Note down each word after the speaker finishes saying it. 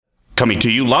Coming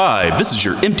to you live, this is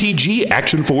your MTG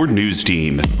Action Forward News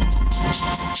Team.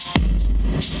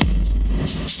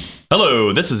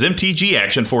 Hello, this is MTG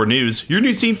Action Forward News, your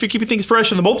news team for keeping things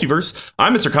fresh in the multiverse.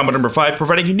 I'm Mr. Combat number 5,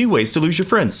 providing you new ways to lose your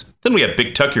friends. Then we have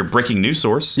Big Tuck, your breaking news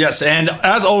source. Yes, and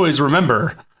as always,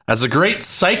 remember, as a great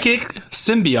psychic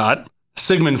symbiote,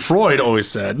 Sigmund Freud always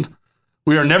said,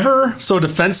 we are never so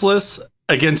defenseless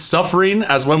against suffering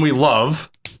as when we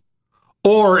love,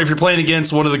 or if you're playing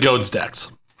against one of the Goads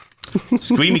decks.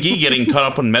 Squee McGee getting caught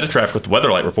up on Metatraffic with the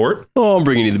Weatherlight Report. Oh, I'm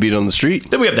bringing you the beat on the street.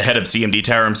 Then we have the head of CMD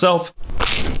Tower himself.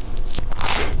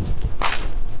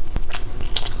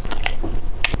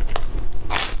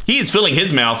 He is filling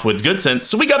his mouth with good sense,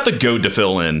 so we got the Goad to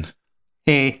fill in.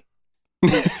 Hey.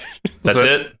 That's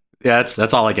it? Yeah,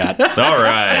 that's all I got. All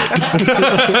right.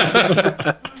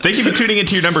 Thank you for tuning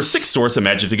into your number 6 source of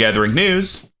Magic the Gathering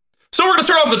news. So we're going to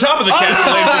start off the top of the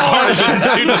Castellans and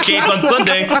Carnage Gates on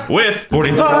Sunday with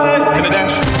 45 and a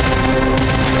dash.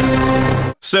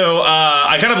 So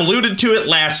I kind of alluded to it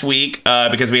last week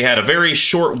because we had a very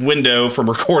short window from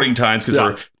recording times because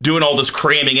we're doing all this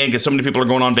cramming in because so many people are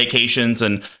going on vacations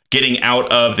and getting out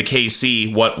of the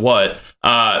KC, what.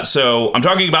 So I'm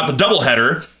talking about the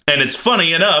doubleheader. And it's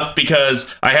funny enough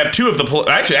because I have two of the...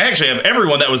 I actually have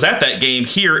everyone that was at that game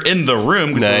here in the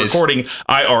room because we're recording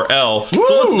IRL. Woo!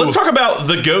 So let's talk about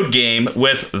the Goad game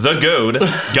with the Goad,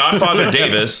 Godfather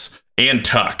Davis, and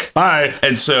Tuck. Hi.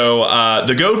 And so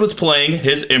the Goad was playing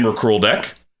his Emrakul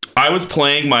deck. I was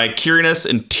playing my Quirinus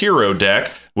and Tiro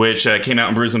deck, which came out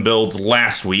in Brews and Builds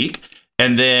last week.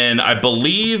 And then I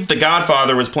believe the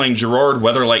Godfather was playing Gerard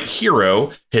Weatherlight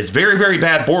Hero, his very, very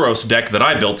bad Boros deck that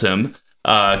I built him.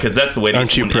 Because that's the way to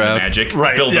Aren't you proud? Magic.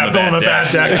 Right, building a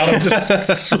bad deck. I'll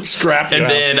just scrap you And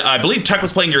out. then I believe Tuck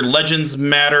was playing your Legends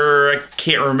Matter. I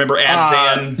can't remember.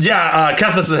 Abzan.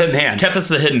 Kethis the Hidden Hand. Kethis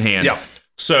the Hidden Hand. Yep.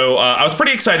 So I was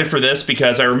pretty excited for this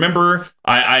because I remember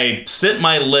I sent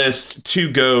my list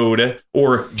to Goad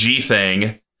or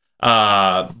G-Thing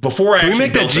before I Can we actually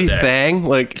make that built the deck. G-Thang?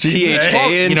 Like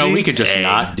T-H-A-N-G? We could just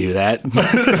not do that.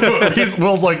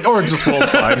 Will's like, or just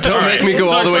Will's fine. Don't make me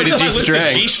go all the way to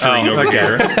G-string. G-string over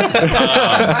here.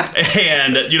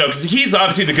 And, because he's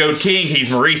obviously the Goad King. He's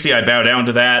Marisi. I bow down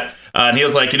to that. And he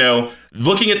was like,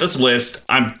 looking at this list,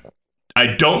 I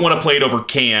don't want to play it over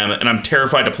Cam, and I'm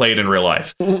terrified to play it in real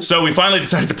life. So we finally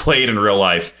decided to play it in real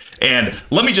life. And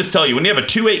let me just tell you, when you have a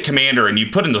 2/8 commander and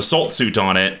you put an Assault Suit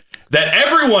on it, that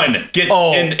everyone gets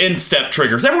in-step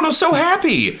triggers. Everyone was so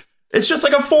happy. It's just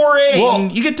like a 4/8,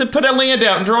 and you get to put a land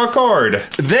out and draw a card.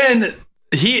 Then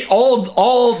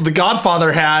all the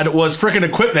Godfather had was freaking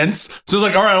equipments. So it's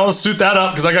like, all right, I'll just suit that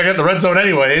up because I gotta get in the red zone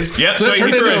anyways. Yep. So he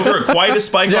threw quite a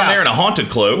spike on there and a Haunted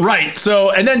Cloak. Right.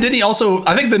 So and then didn't he also?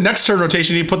 I think the next turn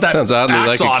rotation he put that sounds oddly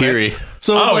axe like a on Kiri. it.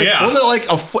 So it was it like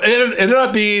it ended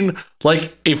up being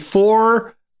like a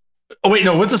 4. Oh wait,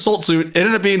 no, with the Assault Suit, it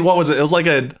ended up being what was it? It was like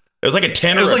a 10 or a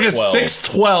 12. It was like a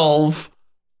 6/12.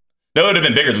 No, it would have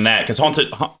been bigger than that because Haunted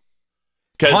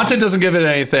doesn't give it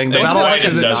anything. The Battle Axe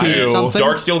gives it 2.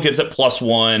 Darksteel gives it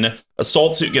 +1.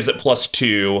 Assault Suit gives it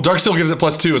 +2. Darksteel gives it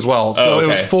 +2 as well. So it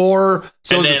was 4.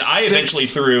 So and it was then I eventually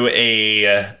threw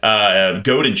a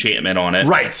Goad enchantment on it.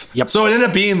 Right. Yep. So it ended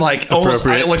up being like almost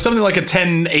like something like a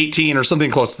 10-18 or something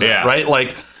close to that. Yeah. Right.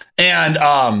 Like, and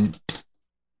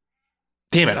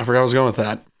damn it, I forgot I was going with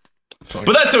that.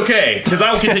 But that's okay, because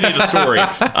I will continue the story.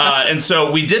 And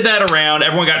so we did that around.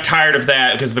 Everyone got tired of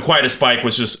that because the Quietest Spike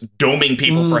was just doming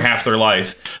people for half their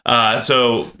life.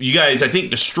 So you guys, I think,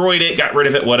 destroyed it, got rid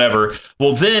of it, whatever.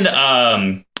 Well,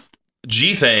 then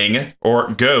G-Thing, or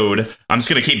Goad, I'm just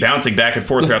going to keep bouncing back and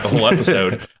forth throughout the whole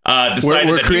episode, decided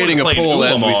we're that creating he wanted to a play poll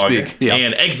as we Ulamog speak.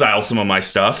 and exile some of my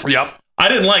stuff. Yep. I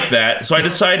didn't like that, so I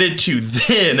decided to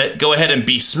then go ahead and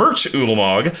besmirch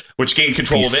Ulamog, which gained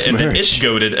control of it, and then it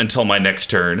goaded until my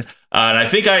next turn. And I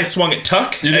think I swung at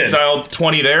Tuck, exiled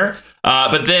 20 there.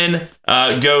 But then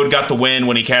Goad got the win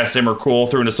when he cast Emrakul,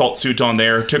 threw an Assault Suit on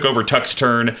there, took over Tuck's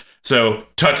turn. So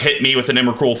Tuck hit me with an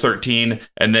Emrakul 13,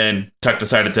 and then Tuck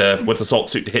decided to, with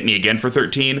Assault Suit, to hit me again for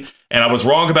 13. And I was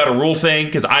wrong about a rule thing,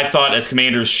 because I thought as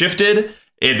commanders shifted,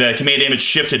 the command damage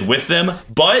shifted with them.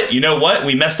 But you know what?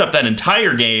 We messed up that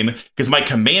entire game because my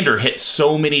commander hit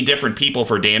so many different people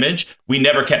for damage. We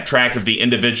never kept track of the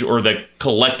individual or the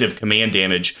collective command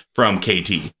damage from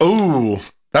KT. Ooh,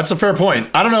 that's a fair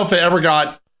point. I don't know if it ever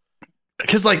got...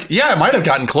 Because, it might have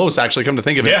gotten close, actually, come to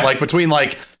think of it. Yeah. Like, between,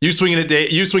 you swinging at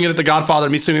the Godfather,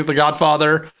 me swinging at the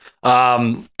Godfather.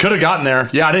 Could have gotten there.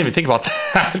 Yeah, I didn't even think about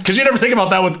that. Because you never think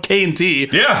about that with K and T.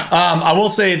 Yeah. I will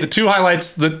say the two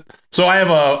highlights... So I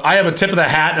have a tip of the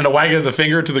hat and a wag of the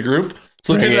finger to the group.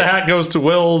 So the tip of the hat goes to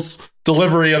Will's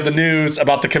delivery of the news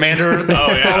about the commander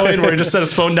following, where he just set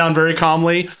his phone down very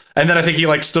calmly. And then I think he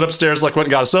like stood upstairs, like went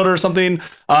and got a soda or something.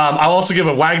 I'll also give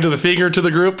a wag to the finger to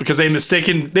the group because they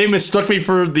mistook me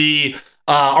for the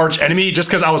arch enemy just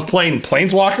because I was playing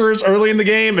Planeswalkers early in the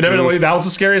game, and evidently that was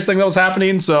the scariest thing that was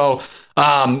happening. So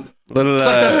Remember,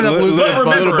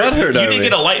 you did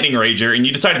get a lightning rager, and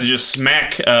you decided to just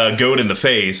smack Goat in the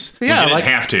face. Yeah, you didn't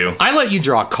have to. I let you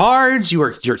draw cards.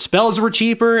 Your spells were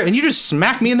cheaper, and you just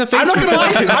smacked me in the face. I'm just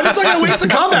not gonna waste a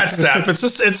combat step.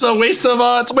 It's a waste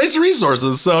of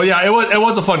resources. So yeah, it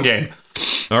was a fun game.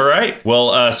 All right.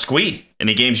 Well, Squee,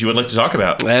 any games you would like to talk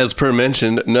about? As per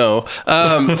mentioned, no.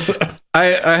 I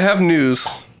have news.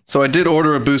 So I did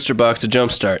order a booster box to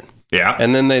Jumpstart. Yeah.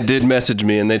 And then they did message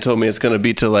me, and they told me it's going to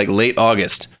be till like late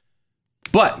August.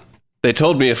 But they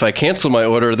told me if I cancel my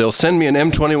order, they'll send me an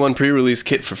M21 pre-release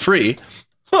kit for free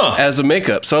as a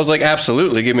makeup. So I was like,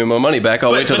 absolutely, give me my money back.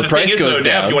 I'll wait till the price goes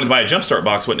down. If you wanted to buy a Jumpstart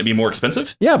box, wouldn't it be more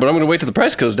expensive? Yeah, but I'm going to wait till the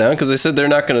price goes down because they said they're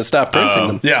not going to stop printing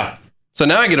them. Yeah. So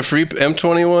now I get a free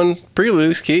M21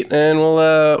 pre-release kit, and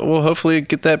we'll hopefully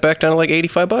get that back down to like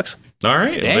 $85. All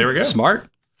right, well, there we go. Smart.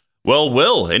 Well,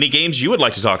 Will, any games you would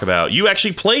like to talk about? You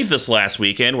actually played this last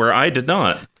weekend where I did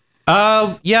not.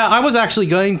 Yeah, I was actually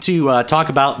going to talk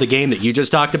about the game that you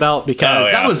just talked about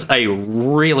because that was a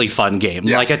really fun game.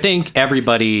 Yeah. Like, I think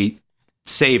everybody,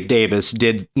 save Davis,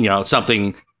 did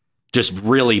something just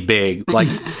really big. Like,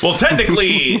 well,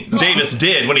 technically, Davis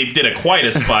did when he did a quite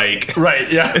a spike. Right.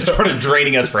 Yeah. It started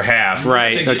draining us for half.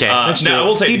 right. Okay. That's true. Now, I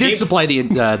will say he did supply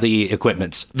the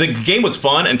equipments. The game was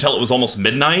fun until it was almost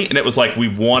midnight, and it was like we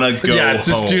want to go. Yeah. It's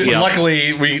just home.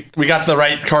 luckily we got the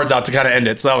right cards out to kind of end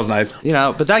it, so that was nice.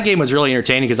 But that game was really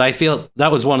entertaining because I feel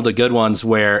that was one of the good ones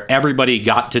where everybody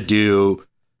got to do,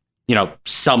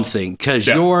 something because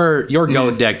your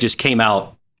Goat deck just came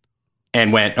out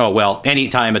and went, oh, well,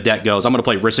 anytime a deck goes, I'm going to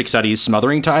play Rhystic Studies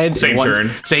Smothering Tide. Same turn.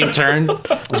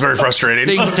 It's very frustrating.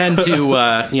 Things tend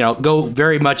to, go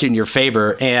very much in your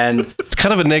favor. And It's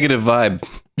kind of a negative vibe.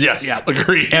 Yes. Yeah.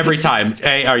 Agreed. every time,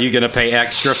 hey, are you going to pay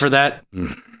extra for that?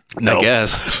 No. I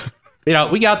guess.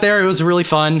 We got there. It was really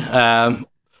fun. Like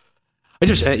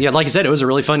I said, it was a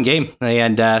really fun game.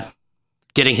 And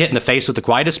getting hit in the face with the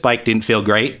Quietus Spike didn't feel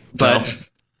great. But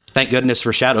thank goodness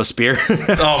for Shadow Spear.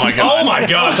 Oh my god! Oh my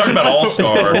god! Talking about All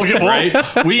Star,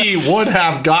 right? We would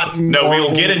have gotten. No,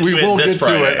 we'll get into it this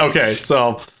Friday. Okay,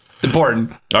 so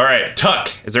important. All right, Tuck.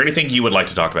 Is there anything you would like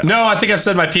to talk about? No, I think I've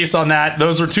said my piece on that.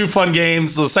 Those were two fun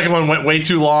games. The second one went way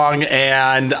too long,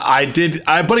 and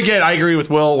but again, I agree with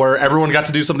Will, where everyone got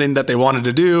to do something that they wanted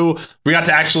to do. We got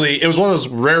to actually. It was one of those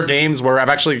rare games where I've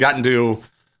actually gotten to.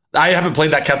 I haven't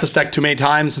played that Kethis deck too many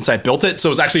times since I built it, so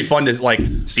it was actually fun to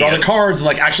draw the cards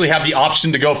and actually have the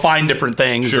option to go find different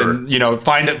things and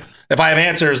find it if I have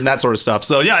answers and that sort of stuff.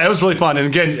 So yeah, it was really fun. And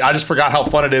again, I just forgot how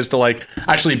fun it is to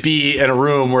actually be in a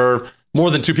room where more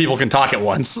than two people can talk at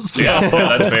once. So. Yeah,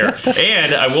 that's fair.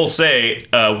 And I will say,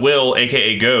 Will,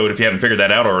 aka Goat, if you haven't figured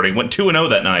that out already, went 2-0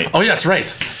 that night. Oh yeah, that's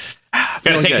right.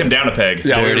 Gotta take him down a peg.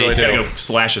 Yeah, we really do. Gotta go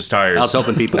slash his tires. I was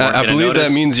hoping people weren't I gonna believe notice.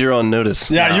 that means you're on notice.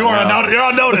 Yeah, you're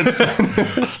on notice. All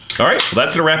right, well,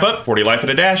 that's gonna wrap up 40 Life in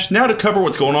a Dash. Now to cover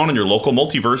what's going on in your local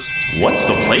multiverse. What's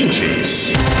the Plane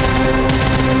Chase?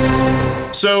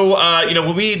 So,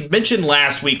 when we mentioned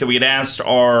last week that we had asked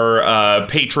our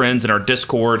patrons in our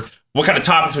Discord, what kind of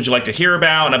topics would you like to hear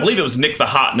about? And I believe it was Nick the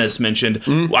Hotness mentioned,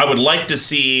 I would like to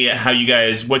see how you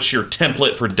guys, what's your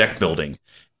template for deck building?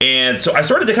 And so I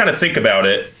started to kind of think about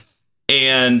it,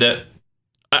 and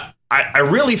I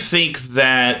really think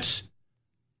that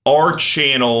our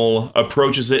channel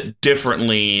approaches it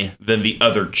differently than the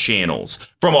other channels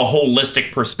from a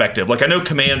holistic perspective. Like I know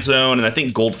Command Zone and I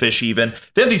think Goldfish even,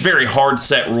 they have these very hard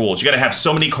set rules. You got to have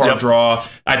so many card draw.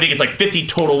 I think it's like 50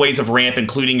 total ways of ramp,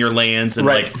 including your lands. And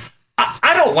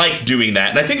I don't like doing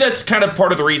that. And I think that's kind of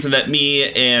part of the reason that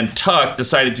me and Tuck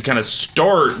decided to kind of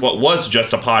start what was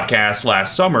just a podcast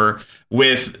last summer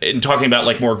in talking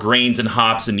about more grains and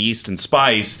hops and yeast and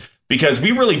spice, because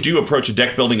we really do approach a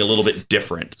deck building a little bit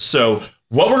different. So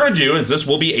what we're going to do is this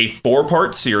will be a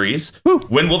 4-part series. Woo.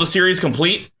 When will the series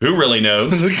complete? Who really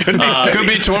knows? Could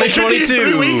be 2022. It could be in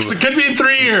 3 weeks. It could be in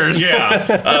 3 years.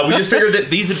 Yeah. We just figured that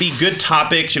these would be good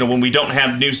topics, when we don't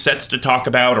have new sets to talk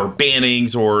about or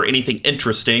bannings or anything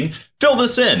interesting. Fill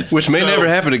this in. Which may never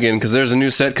happen again because there's a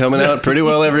new set coming out pretty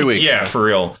well every week. Yeah, for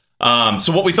real.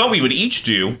 So what we thought we would each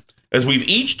do is we've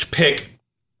each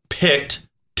picked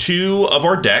 2 of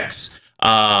our decks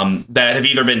that have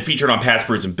either been featured on past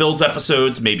Brews and Builds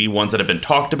episodes, maybe ones that have been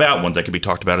talked about, ones that could be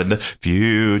talked about in the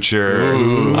future.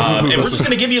 And we're just going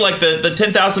to give you the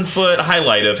 10,000 foot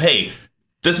highlight of, hey,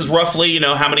 this is roughly,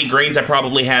 how many grains I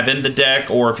probably have in the deck,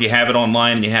 or if you have it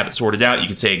online and you have it sorted out, you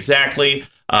can say exactly.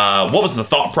 What was the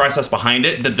thought process behind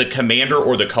it? Did the commander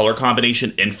or the color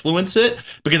combination influence it?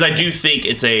 Because I do think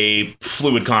it's a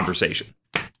fluid conversation.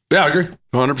 Yeah, I agree.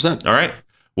 100%. All right.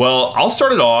 Well, I'll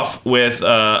start it off with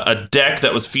a deck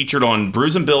that was featured on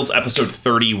Brews and Builds episode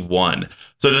 31.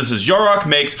 So this is Yarok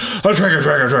makes a trigger.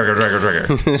 So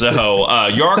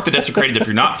Yarok the Desecrated, if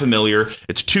you're not familiar,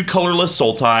 it's 2 colorless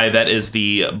Sultai. That is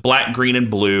the black, green, and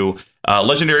blue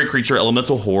legendary creature,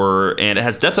 elemental horror, and it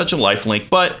has Death Touch and lifelink.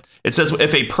 But it says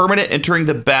if a permanent entering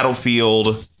the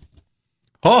battlefield.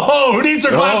 Oh, who needs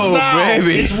their glasses now?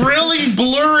 Baby. It's really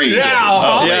blurry.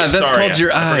 Yeah, yeah, that's called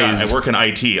your eyes. I work in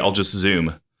IT. I'll just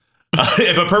zoom.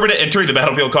 If a permanent entering the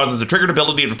battlefield causes a triggered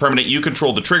ability of a permanent, you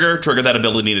control the trigger that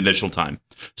ability in additional time.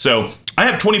 So I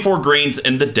have 24 grains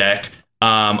in the deck.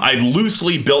 I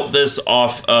loosely built this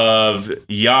off of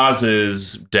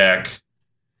Yaz's deck,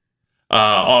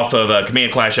 off of a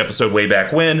Command Clash episode way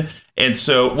back when. And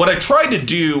so what I tried to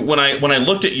do when I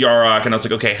looked at Yarok, and I was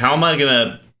like, okay, how am I going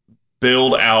to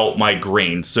build out my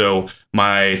grains? So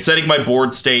setting my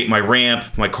board state, my ramp,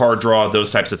 my card draw,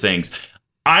 those types of things.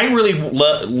 I really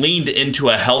leaned into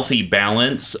a healthy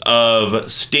balance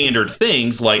of standard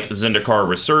things like Zendikar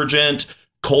Resurgent,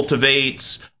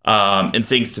 Cultivates, and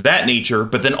things to that nature,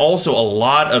 but then also a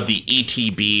lot of the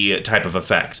ETB type of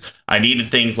effects. I needed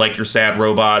things like your sad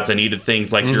robots. I needed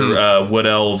things like your wood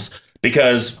elves,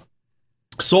 because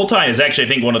Sultai is actually, I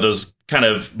think, one of those kind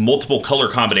of multiple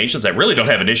color combinations that really don't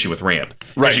have an issue with ramp.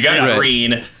 Right. You got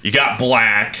green, you got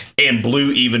black, and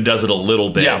blue even does it a little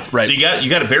bit. Yeah, right. So you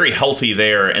got it very healthy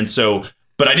there. And so,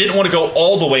 but I didn't want to go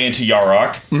all the way into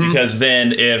Yarok, because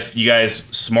then if you guys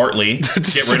smartly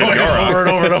get rid of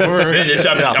Yarok,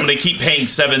 then I'm going to keep paying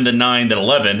 7, then 9, then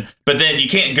 11. But then you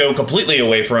can't go completely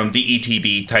away from the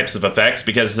ETB types of effects,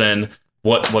 because then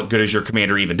what good is your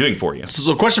commander even doing for you?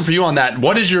 So, question for you on that: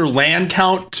 what's your land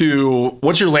count in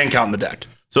the deck?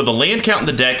 So the land count in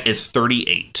the deck is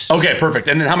 38. Okay, perfect.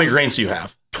 And then how many grains do you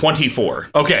have? 24.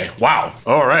 Okay, wow.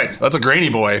 All right, that's a grainy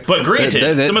boy. But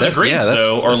granted, some of the grains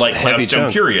though are like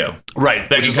Cloudstone Curio, right?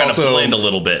 That can kind of blend a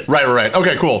little bit. Right.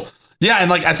 Okay, cool. Yeah,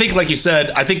 and I think, like you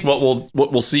said, I think what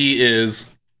we'll see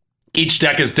is each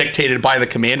deck is dictated by the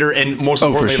commander, and most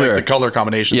importantly, like the color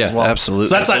combinations as well. Absolutely.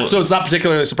 So it's not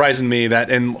particularly surprising to me that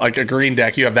in like a green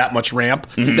deck you have that much ramp.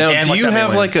 Now, do you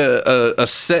have like a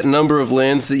set number of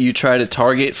lands that you try to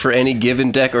target for any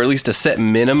given deck, or at least a set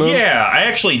minimum? Yeah, I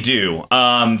actually do.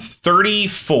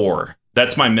 34.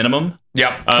 That's my minimum.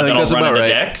 Yep. That I'll run in the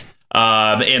deck.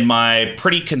 And my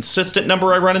pretty consistent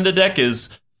number I run in the deck is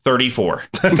 34.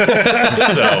 So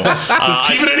just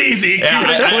keeping it easy.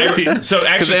 So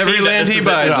actually, every land he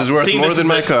buys is worth more than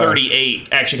my card. 38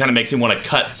 actually kind of makes me want to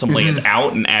cut some lands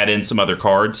out and add in some other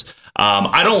cards.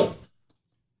 I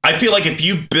feel like if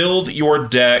you build your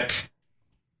deck,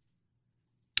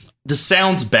 this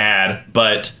sounds bad,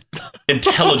 but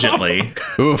intelligently.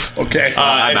 Oof. Okay.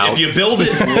 If you build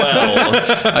it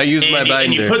well, I use my binder,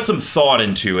 and you put some thought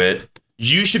into it,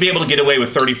 you should be able to get away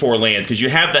with 34 lands, because you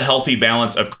have the healthy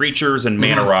balance of creatures and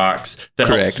mana rocks that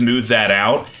help smooth that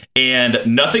out. And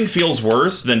nothing feels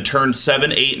worse than turn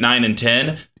 7, 8, 9, and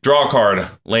 10. Draw a card,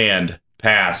 land,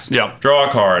 pass. Yep. Draw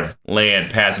a card,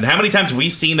 land, pass. And how many times have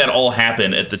we seen that all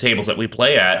happen at the tables that we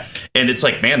play at? And it's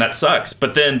like, man, that sucks.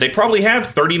 But then they probably have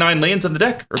 39 lands in the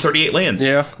deck, or 38 lands.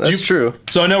 Yeah, that's true.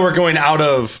 So I know we're going out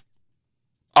of...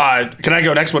 can I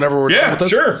go next whenever we're done with this?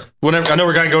 Sure. I know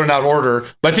we're going to go in out of order,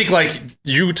 but I think like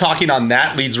you talking on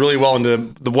that leads really well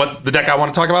into the deck I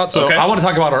want to talk about. So I want to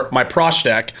talk about my Prosh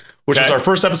deck, which was our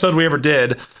first episode we ever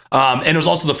did. And it was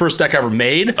also the first deck I ever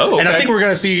made. Oh, okay. And I think we're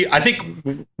going to see, I think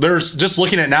there's just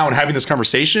looking at it now and having this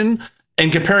conversation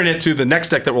and comparing it to the next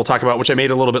deck that we'll talk about, which I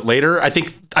made a little bit later. I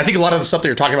think a lot of the stuff that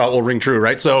you're talking about will ring true,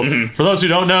 right? So for those who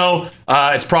don't know,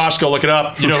 it's Prosh. Go look it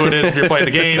up. You know who it is if you're playing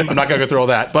the game. I'm not going to go through all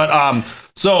that. But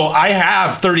so I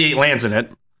have 38 lands in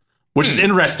it, which is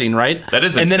interesting, right? That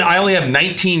is interesting. And then I only have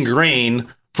 19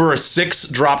 grain for a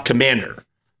 6-drop commander.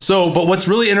 So, but what's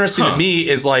really interesting to me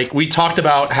is like we talked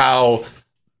about how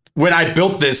when I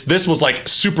built this was like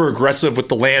super aggressive with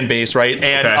the land base, right?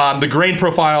 And the grain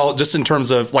profile, just in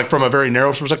terms of like from a very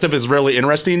narrow perspective, is really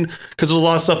interesting because there's a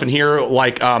lot of stuff in here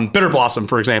like Bitter Blossom,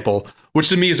 for example, which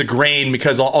to me is a grain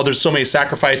because there's so many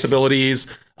sacrifice abilities.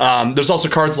 There's also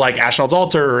cards like Ashnod's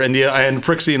Altar and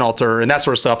Phyrexian Altar and that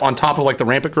sort of stuff on top of like the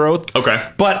rampant growth.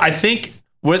 Okay. But I think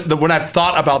when I've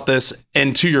thought about this,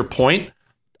 and to your point,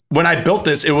 when I built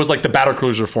this, it was like the battle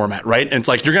cruiser format, right? And it's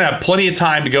like you're gonna have plenty of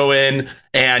time to go in,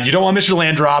 and you don't want to miss your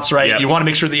land drops, right? Yep. You want to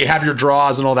make sure that you have your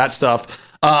draws and all that stuff.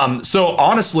 So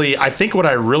honestly, I think what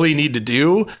I really need to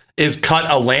do is cut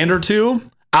a land or two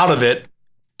out of it.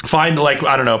 Find like,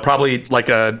 I don't know, probably like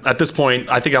at this point,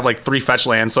 I think I have like 3 fetch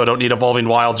lands, so I don't need Evolving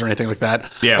Wilds or anything like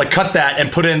that. Yeah. Like cut that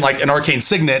and put in like an Arcane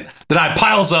Signet that I have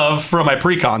piles of for my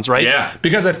precons, right? Yeah.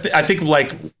 Because I think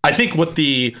what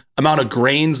the amount of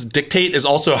grains dictate is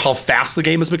also how fast the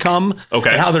game has become.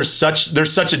 Okay. And how there's such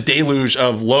a deluge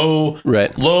of low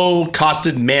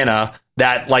costed mana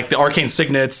that like the Arcane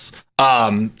Signets,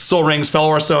 Soul Rings,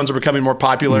 Felwar Stones are becoming more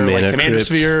popular, Mana like Commander Crypt.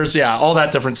 Spheres, all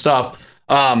that different stuff.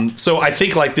 So I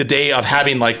think like the day of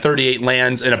having like 38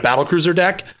 lands in a battlecruiser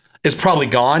deck is probably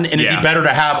gone, and it'd be better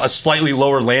to have a slightly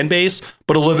lower land base,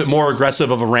 but a little bit more aggressive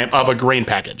of a grain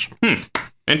package.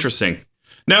 Interesting.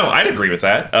 No, I'd agree with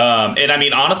that. And I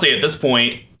mean, honestly, at this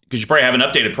point, because you probably haven't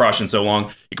updated Prosh in so long,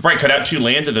 you could probably cut out 2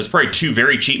 lands, and there's probably 2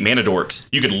 very cheap mana dorks.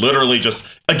 You could literally just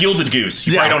a Gilded Goose.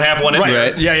 You probably don't have one in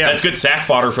there. Right. Yeah. That's good sack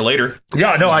fodder for later.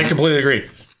 Yeah, no, I completely agree.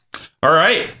 All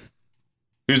right,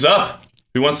 who's up?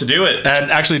 Who wants to do it? And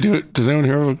actually, does anyone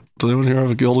here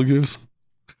have a Gilded Goose?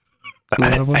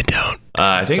 I don't.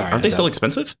 I think Sorry, aren't they I still don't.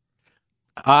 expensive?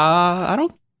 I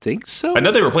don't think so. I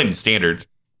know they were playing in standard.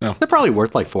 They're probably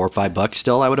worth like $4 or $5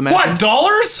 still, I would imagine. What,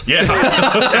 dollars? Yeah.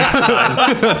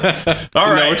 All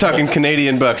No, right. we're talking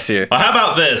Canadian bucks here. Well, how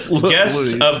about this? Guest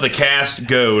Please. of the cast,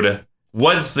 Goad.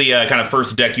 What's the kind of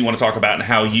first deck you want to talk about and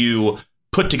how you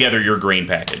put together your grain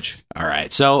package? All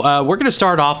right. So we're going to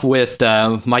start off with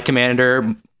my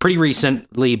commander, pretty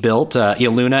recently built,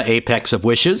 Iluna Apex of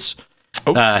Wishes.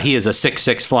 He is a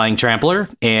 6/6 flying trampler,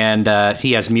 and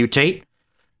he has Mutate,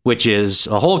 which is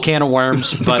a whole can of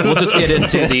worms. But we'll just get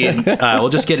into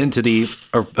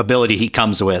the ability he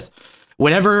comes with.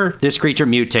 Whenever this creature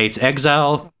mutates,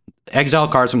 exile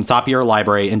cards from the top of your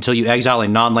library until you exile a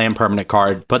non-land permanent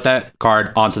card. Put that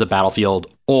card onto the battlefield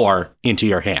or into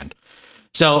your hand.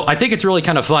 So I think it's really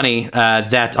kind of funny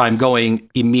that I'm going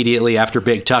immediately after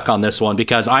Big Tuck on this one,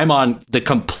 because I'm on the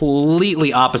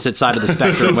completely opposite side of the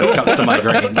spectrum when it comes to my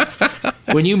grains.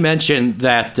 When you mentioned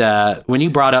that, when you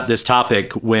brought up this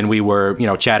topic when we were,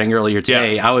 chatting earlier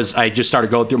today, I just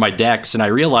started going through my decks and I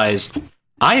realized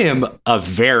I am a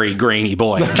very grainy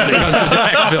boy. When it comes to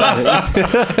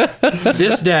deck building.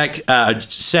 This deck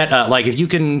like if you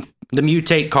can. The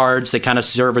mutate cards, they kind of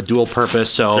serve a dual purpose,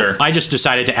 so Sure. I just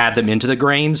decided to add them into the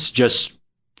grains just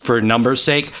for numbers'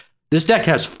 sake. This deck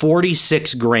has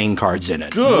 46 grain cards in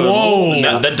it. Good. Whoa.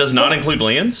 That does not include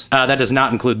lands? That does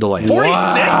not include the land.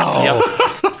 46? Yep.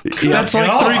 That's like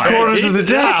God. 3/4 of the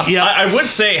deck. Yeah, I would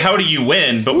say, how do you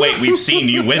win? But wait, we've seen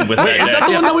you win with that Is that deck.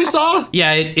 the one that we saw?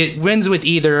 Yeah, it wins with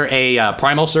either a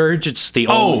Primal Surge. It's the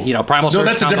old, Primal Surge. No,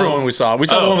 that's a combo. different one we saw. We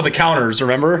saw the one with the counters,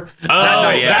 remember?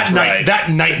 That's right.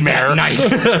 That nightmare.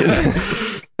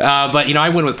 But I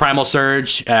win with Primal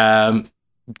Surge,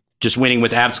 just winning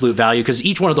with absolute value, because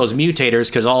each one of those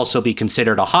mutators could also be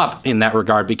considered a hop in that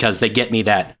regard, because they get me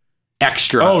that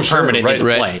extra permanent into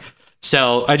play.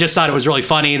 So I just thought it was really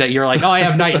funny that you're like, oh, I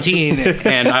have 19,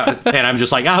 and I'm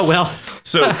just like, oh well,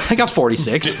 So I got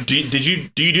 46. do you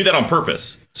do that on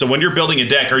purpose? So when you're building a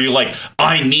deck, are you like,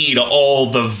 I need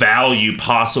all the value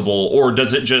possible, or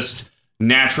does it just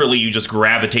naturally you just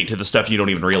gravitate to the stuff and you don't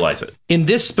even realize it? In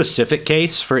this specific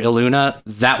case for Iluna,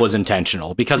 that was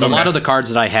intentional, because a lot of the cards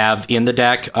that I have in the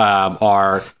deck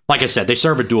are, like I said, they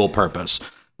serve a dual purpose.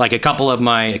 Like a couple of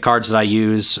my cards that I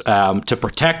use to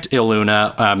protect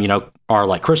Iluna, are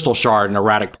like Crystal Shard and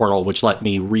Erratic Portal, which let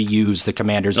me reuse the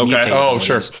commander's mutate. Oh,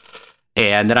 sure.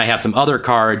 And then I have some other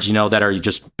cards, that are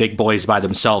just big boys by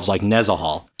themselves, like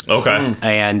Nezahal. Okay.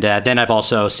 And then I've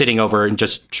also sitting over in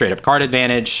just straight up card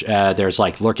advantage. There's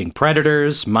like Lurking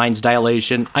Predators, Mind's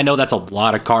Dilation. I know that's a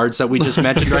lot of cards that we just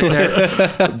mentioned right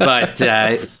there. But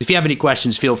if you have any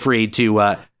questions, feel free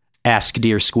to ask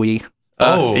Dear Squee.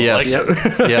 Yes.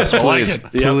 Yes, please.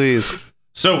 Please.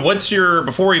 So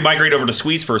before we migrate over to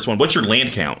Squee's first one, what's your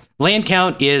land count? Land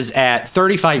count is at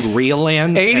 35 real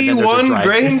lands. and then there's a 81 Dryad-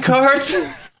 grain cards?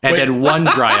 And then 1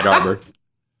 Dryad Arbor.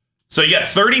 So you got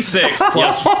 36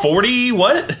 plus 40,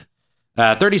 what?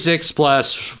 36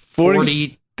 plus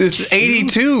 40. It's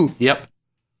 82. Yep.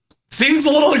 Seems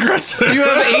a little aggressive. You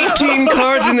have 18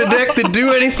 cards in the deck that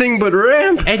do anything but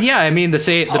ramp. And yeah, I mean,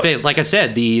 like I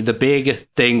said, the big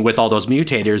thing with all those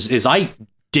mutators is I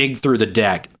dig through the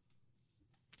deck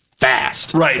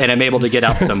fast, Right. And I'm able to get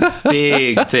out some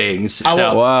big things. I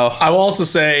will Wow. also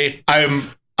say I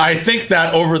I think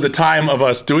that over the time of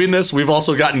us doing this, we've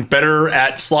also gotten better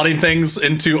at slotting things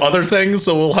into other things,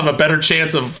 so we'll have a better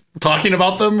chance of talking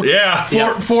about them.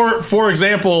 Yeah. For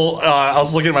example, I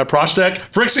was looking at my Prosh deck.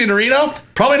 Phyrexian Arena,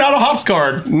 probably not a hops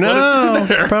card. No,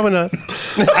 probably not.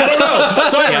 I don't know.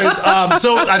 So, anyways,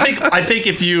 so I think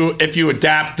if you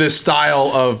adapt this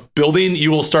style of building,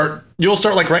 you'll start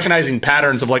like recognizing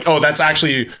patterns of like, oh, that's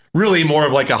actually really more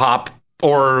of like a hop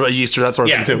or a yeast or that sort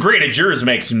of thing too. Granted, yours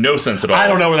makes no sense at all. I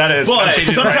don't know what that is. But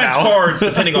sometimes cards,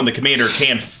 depending on the commander,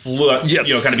 can kind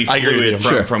of be fluid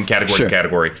from category to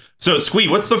category. So, Squee,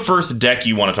 what's the first deck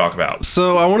you want to talk about?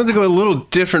 So I wanted to go a little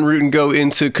different route and go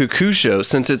into Kakusho,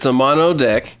 since it's a mono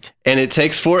deck and it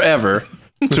takes forever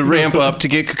to ramp up to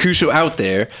get Kakusho out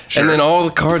there. Sure. And then all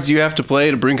the cards you have to play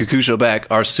to bring Kakusho back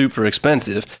are super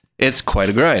expensive. It's quite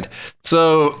a grind.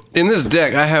 So in this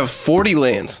deck, I have 40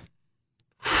 lands.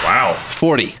 Wow.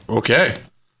 40. Okay.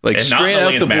 Like and straight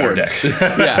out the board. Deck.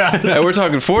 Yeah. And we're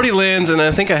talking 40 lands, and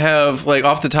I think I have, like,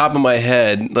 off the top of my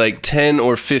head, like 10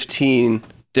 or 15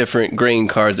 different grain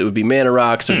cards that would be mana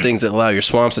rocks or things that allow your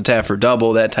swamps to tap for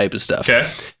double, that type of stuff. Okay.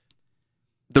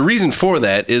 The reason for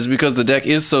that is because the deck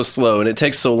is so slow and it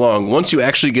takes so long. Once you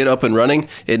actually get up and running,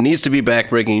 it needs to be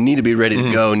backbreaking. You need to be ready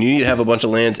to go, and you need to have a bunch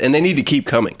of lands, and they need to keep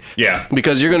coming. Yeah.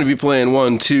 Because you're going to be playing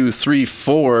 1, 2, 3,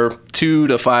 4, 2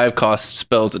 to 5 cost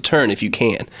spells a turn if you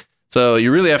can. So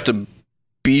you really have to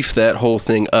beef that whole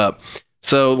thing up.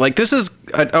 So, like, this is,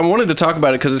 I wanted to talk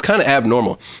about it because it's kind of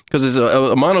abnormal. Because it's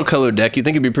a monocolored deck. You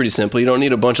think it'd be pretty simple. You don't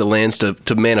need a bunch of lands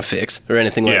to mana fix or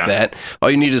anything like that.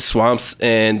 All you need is swamps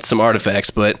and some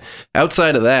artifacts. But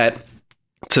outside of that,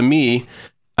 to me,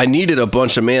 I needed a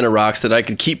bunch of mana rocks that I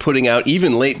could keep putting out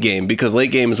even late game. Because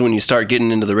late game is when you start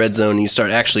getting into the red zone and you start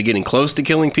actually getting close to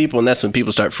killing people. And that's when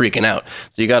people start freaking out.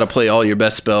 So you got to play all your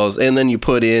best spells. And then you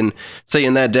put in, say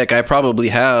in that deck, I probably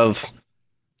have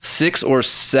 6 or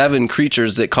 7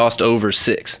 creatures that cost over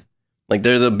 6. Like,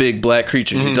 they're the big black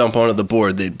creatures you dump onto the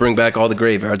board. They bring back all the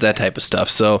graveyards, that type of stuff.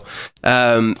 So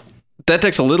that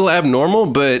deck's a little abnormal,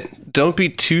 but don't be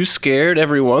too scared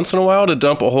every once in a while to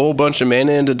dump a whole bunch of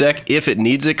mana into deck if it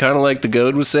needs it, kind of like the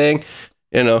Goad was saying.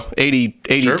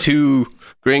 82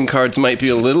 grain cards might be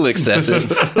a little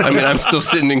excessive. I mean, I'm still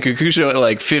sitting in Kakusho at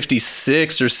like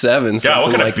 56 or 7. God,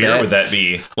 what kind like of beer would that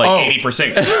be? Like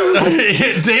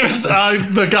 80%. Davis,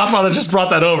 the Godfather just brought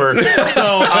that over.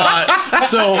 So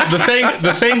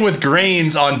the thing with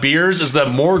grains on beers is the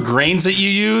more grains that you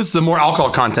use, the more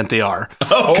alcohol content they are.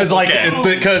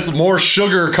 Because more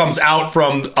sugar comes out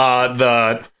from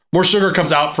the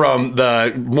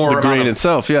more grain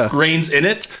itself, grains in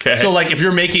it. Okay. So like if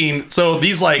you're making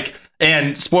these like,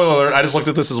 and spoiler alert, I just looked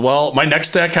at this as well. My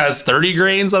next deck has 30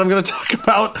 grains that I'm going to talk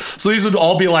about. So these would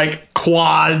all be like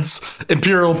quads,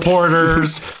 Imperial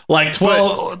Porters, like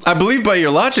 12. But I believe by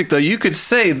your logic, though, you could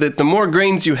say that the more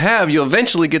grains you have, you'll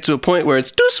eventually get to a point where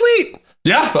it's too sweet.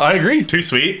 Yeah, I agree. Too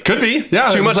sweet? Could be. Yeah.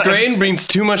 Too much grain means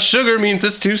too much sugar means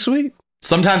it's too sweet.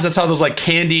 Sometimes that's how those like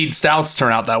candied stouts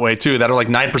turn out that way too, that are like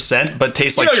 9% but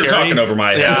taste like cherry. You're talking over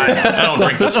my head. I don't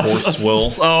drink this horse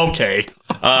swill. Okay.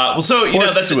 So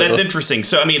that's interesting.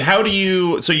 So I mean,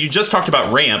 so you just talked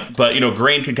about ramp, but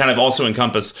grain can kind of also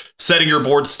encompass setting your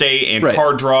board state and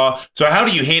card draw. So how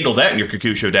do you handle that in your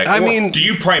Kakusho deck? Do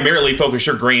you primarily focus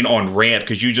your grain on ramp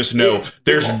because you just know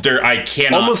I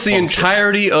cannot almost the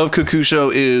entirety of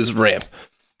Kakusho is ramp.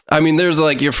 I mean, there's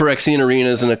like your Phyrexian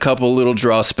Arenas and a couple little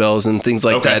draw spells and things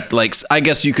like that. Like, I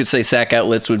guess you could say sack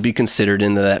outlets would be considered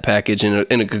into that package in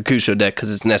a Kakusho deck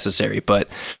because it's necessary. But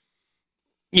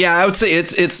yeah, I would say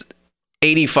it's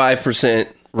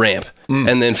 85% ramp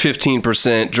and then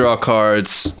 15% draw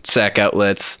cards, sack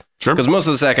outlets. Sure. Because most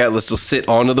of the sack outlets will sit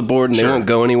onto the board and they won't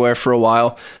go anywhere for a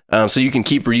while. So you can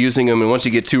keep reusing them. And once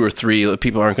you get 2 or 3,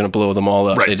 people aren't going to blow them all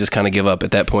up. Right. They just kind of give up at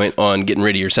that point on getting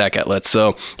rid of your sack outlets.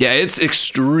 So yeah, it's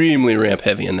extremely ramp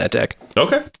heavy in that deck.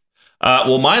 Okay.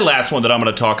 Well, my last one that I'm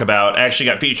going to talk about actually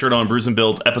got featured on Brews and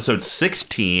Builds episode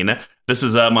 16. This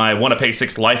is my Want to Pay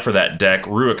 6 life for that deck,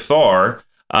 Ruach Thar.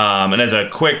 And as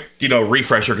a quick,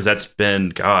 refresher, because that's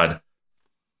been,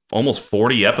 almost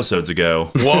 40 episodes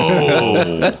ago.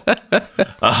 Whoa.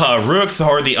 Ruach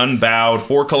Thar, the Unbowed,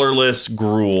 4-colorless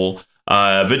Gruul,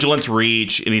 Vigilance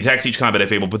Reach, and he attacks each combat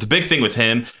if able. But the big thing with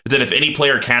him is that if any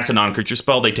player casts a non-creature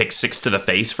spell, they take 6 to the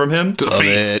face from him. To the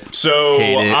face. So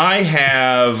I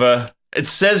have, it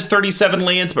says 37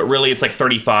 lands, but really it's like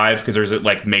 35 because there's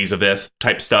like Maze of Ith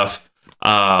type stuff.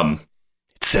 It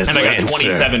says and I got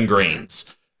 27 grains.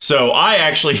 So I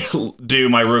actually do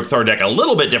my Ruach Thar deck a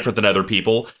little bit different than other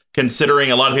people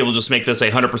considering a lot of people just make this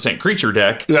a 100% creature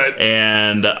deck, right.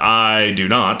 and I do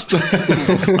not.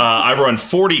 I run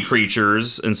 40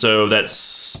 creatures, and so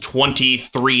that's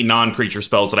 23 non-creature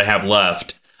spells that I have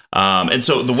left. And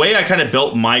so the way I kind of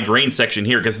built my grain section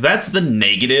here, because that's the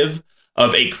negative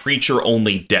of a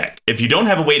creature-only deck. If you don't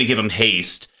have a way to give them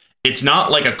haste, it's not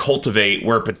like a cultivate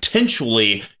where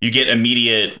potentially you get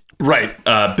immediate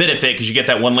benefit because you get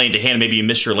that one land to hand. Maybe you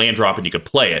miss your land drop and you could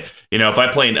play it. You know, if I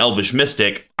play an Elvish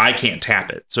Mystic, I can't tap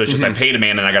it. So it's just I paid a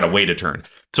mana and I got to wait a turn.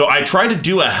 So I try to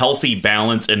do a healthy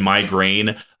balance in my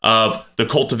grain of the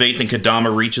cultivates and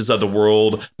Kadama Reaches of the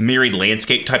world. Myriad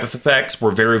Landscape type of effects were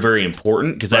very, very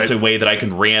important because that's a way that I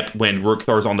can ramp when Rukh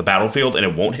Thar's on the battlefield and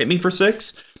it won't hit me for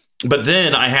 6. But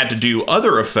then I had to do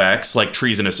other effects like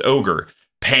Treasonous Ogre,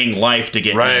 paying life to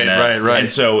get mana. Right.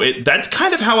 And so that's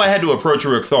kind of how I had to approach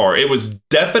Rukh Thar. It was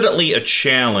definitely a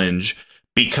challenge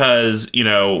because, you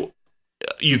know,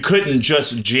 you couldn't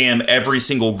just jam every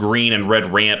single green and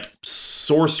red ramp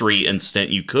sorcery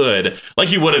instant. You could,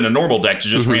 like you would in a normal deck, to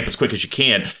just ramp as quick as you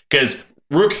can. Because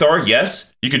Rukh Thar,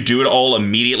 yes, you could do it all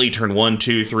immediately, turn 1,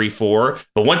 2, 3, 4.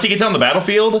 But once he gets on the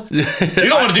battlefield, you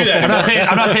don't want to do that anymore.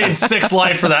 I'm not paying 6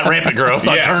 life for that rampant growth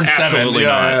on turn 7. Absolutely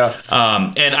not.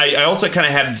 And I also kind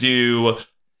of had to do,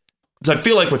 because I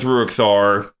feel like with Rukh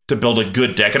Thar, to build a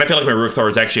good deck, and I feel like my Rukh Thar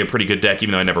is actually a pretty good deck,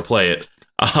 even though I never play it.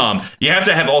 You have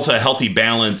to have also a healthy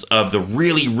balance of the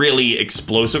really, really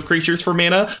explosive creatures for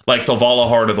mana, like Selvala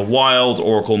Heart of the Wild,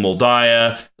 Oracle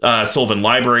Moldiah, Sylvan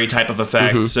Library type of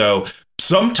effects. So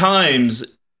sometimes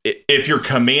if your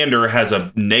commander has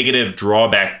a negative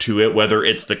drawback to it, whether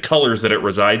it's the colors that it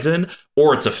resides in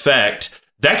or its effect,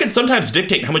 that can sometimes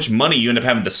dictate how much money you end up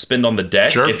having to spend on the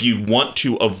deck if you want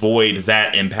to avoid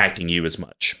that impacting you as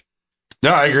much.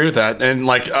 No, I agree with that. And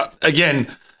like,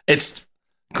 again, it's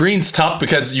green's tough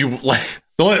because you like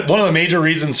one of the major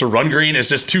reasons to run green is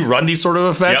just to run these sort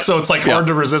of effects. So it's like hard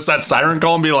to resist that Siren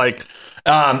Call and be like,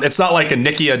 it's not like a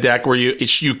Nikia deck where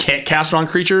you can't cast on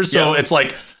creatures. So it's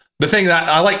like the thing that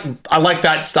I like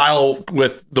that style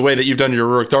with the way that you've done your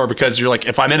Rukh Thar, because you're like,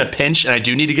 if I'm in a pinch and I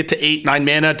do need to get to 8, 9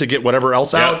 mana to get whatever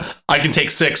else out, I can take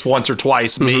 6 once or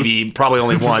twice, maybe, probably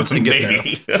only once, and get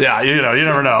there. Yeah, you know, you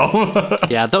never know.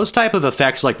 Yeah, those type of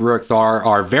effects like Rukh Thar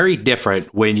are very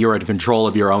different when you're in control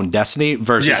of your own destiny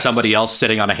versus somebody else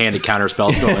sitting on a handed counter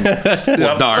spell going,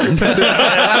 well, darn.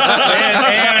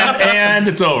 and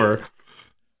it's over.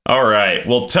 All right.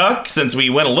 Well, Tuck, since we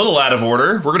went a little out of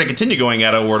order, we're going to continue going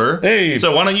out of order. Hey.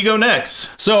 So why don't you go next?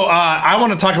 So I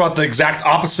want to talk about the exact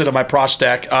opposite of my Prosh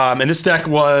deck. And this deck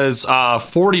was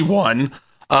 41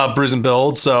 Brews and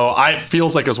Build. So it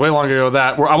feels like it was way longer ago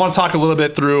that. I want to talk a little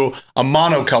bit through a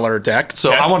monocolor deck.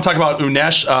 So I want to talk about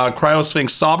Unesh, Cryosphinx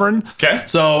Sovereign. Okay.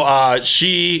 So I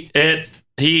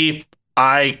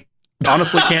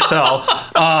honestly can't tell.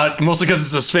 Mostly because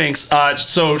it's a Sphinx.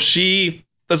 Let's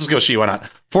just go she, why not?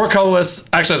 4 colorless,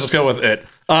 actually let's go with it.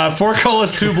 4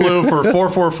 colorless, 2 blue for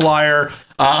 4/4 flyer.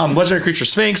 Legendary creature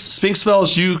Sphinx. Sphinx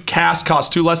spells you cast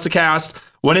cost 2 less to cast.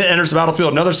 When it enters the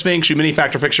battlefield, another Sphinx, you mini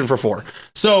Factor Fiction for 4.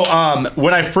 So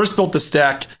when I first built this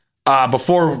deck,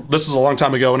 before, this was a long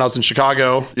time ago when I was in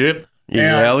Chicago. It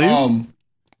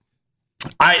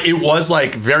was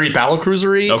like very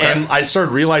battlecruisery, and I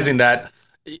started realizing that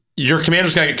your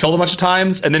commander's gonna get killed a bunch of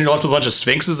times, and then you're left with a bunch of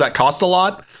Sphinxes that cost a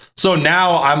lot. So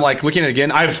now I'm like looking at it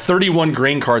again. I have 31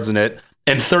 grain cards in it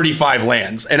and 35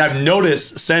 lands. And I've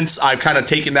noticed since I've kind of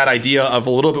taken that idea of a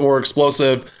little bit more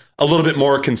explosive, a little bit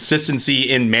more consistency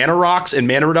in mana rocks and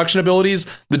mana reduction abilities,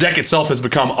 the deck itself has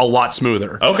become a lot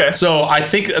smoother. Okay. So I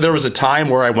think there was a time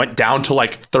where I went down to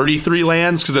like 33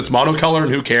 lands because it's monocolor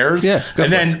and who cares? Yeah.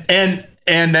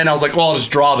 And then I was like, well, I'll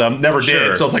just draw them. Never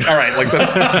did. So I was like, all right, like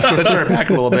let's start back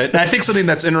a little bit. And I think something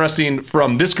that's interesting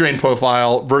from this grain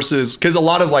profile versus, because a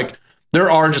lot of like,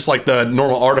 there are just like the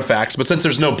normal artifacts, but since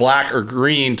there's no black or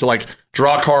green to like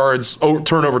draw cards,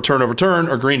 turn over turn,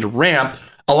 or green to ramp,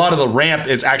 a lot of the ramp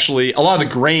is actually, a lot of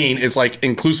the grain is like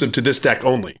inclusive to this deck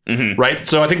only, right?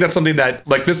 So I think that's something that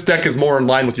like this deck is more in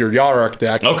line with your Yarok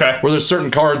deck. Okay. Where there's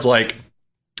certain cards like,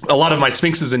 a lot of my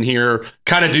Sphinxes in here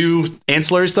kind of do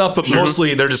ancillary stuff, but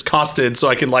mostly they're just costed so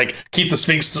I can like keep the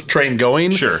Sphinx train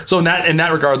going. Sure. So in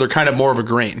that regard, they're kind of more of a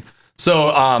grain.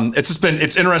 So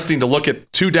it's interesting to look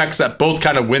at 2 decks that both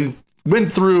kind of win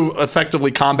through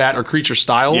effectively combat or creature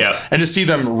styles and to see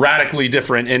them radically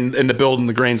different in the build and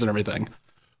the grains and everything.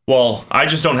 Well, I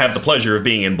just don't have the pleasure of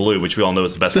being in blue, which we all know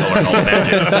is the best color in all of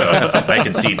Magic, so I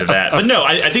concede to that. But no,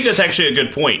 I think that's actually a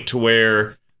good point to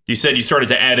where you said you started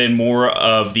to add in more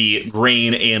of the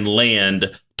grain and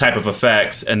land type of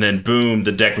effects, and then boom,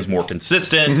 the deck was more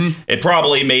consistent. It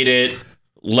probably made it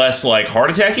less like heart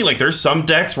attacky. Like there's some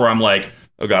decks where I'm like,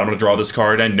 oh god, I'm going to draw this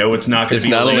card. I know it's not going to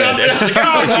be not a land. And it's like,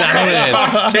 oh, It's not a land. it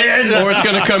costs 10. Or it's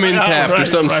going to come in tapped or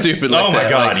something stupid like Oh that. my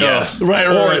god, Like, yes. Right,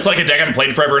 or right. it's like a deck I haven't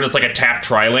played forever and it's like a tap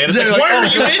tri-land. It's like, Like, why are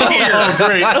you in here? Oh,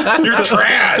 great. You're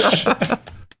trash.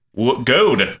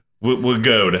 Goad. We'll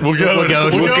goad. We'll go. We'll go.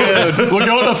 We'll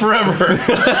go to forever.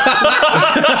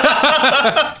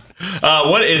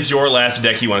 What is your last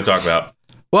deck you want to talk about?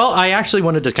 Well, I actually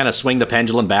wanted to kind of swing the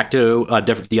pendulum back to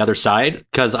the other side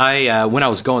because when I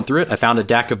was going through it, I found a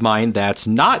deck of mine that's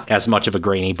not as much of a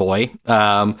grainy boy.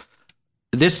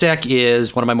 This deck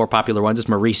is one of my more popular ones. It's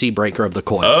Marisi, Breaker of the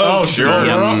Coil. Oh, sure.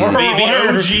 Yeah.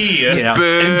 The OG. Yeah.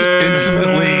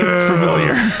 Intimately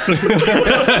familiar.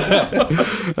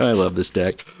 I love this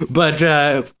deck. But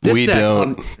this We deck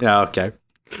don't. Okay.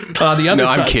 On the other No,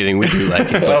 side, I'm kidding. We do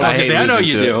like it. But I know losing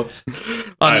you to it. do.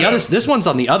 On the other, this one's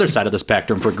on the other side of the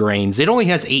spectrum for grains. It only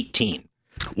has 18.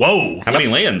 Whoa. How many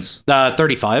lands?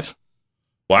 35.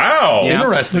 Wow. Yeah.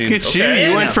 Interesting. Look at you. Okay.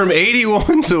 You went from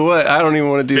 81 to what? I don't even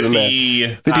want to do the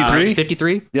math. 50. 53?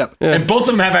 53. Yep. And both of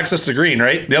them have access to green,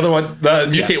 right? The other one, the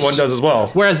mutate Yes. one does as well.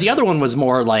 Whereas the other one was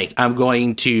more like, I'm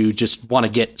going to just want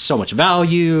to get so much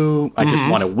value. I just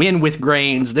want to win with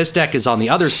grains. This deck is on the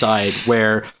other side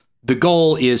where the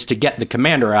goal is to get the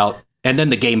commander out and then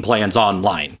the game plan's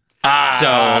online.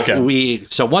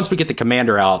 So once we get the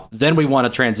commander out, then we want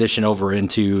to transition over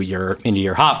into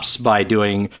your hops by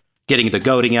getting the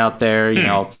goading out there,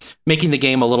 making the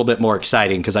game a little bit more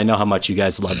exciting because I know how much you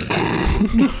guys love it.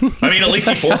 I mean, at least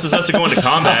he forces us to go into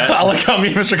combat. I like how me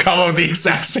and Mr. Combo have the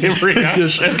exact same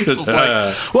reaction. It's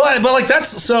like, well, but like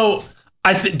that's so.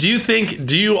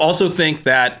 Do you also think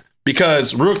that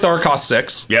because Ruach Thar costs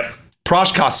 6, Yep.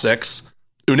 Prosh costs 6,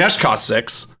 Unesh costs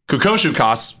 6, Kukoshu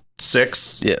costs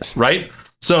 6? Yes. Right?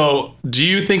 So do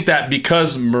you think that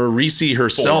because Marisi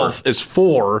herself is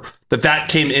 4, that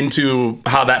came into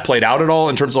how that played out at all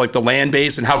in terms of like the land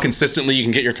base and how consistently you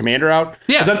can get your commander out?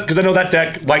 Yeah. Because I know that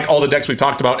deck, like all the decks we've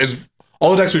talked about,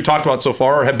 so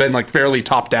far have been like fairly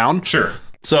top down. Sure.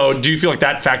 So do you feel like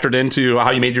that factored into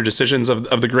how you made your decisions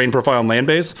of the grain profile and land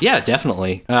base? Yeah,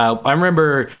 definitely. I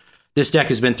remember this deck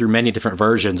has been through many different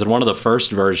versions, and one of the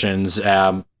first versions,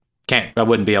 I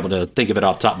wouldn't be able to think of it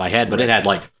off the top of my head, but it had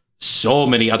like so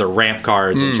many other ramp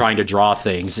cards and trying to draw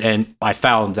things. And I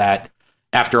found that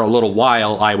after a little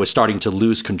while, I was starting to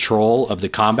lose control of the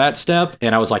combat step.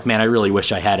 And I was like, man, I really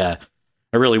wish I had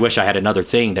another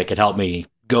thing that could help me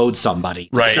goad somebody.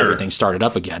 Right. Everything started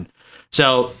up again.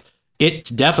 So it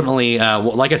definitely,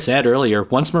 like I said earlier,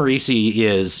 once Marisi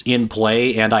is in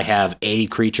play and I have a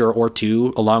creature or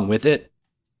two along with it,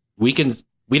 we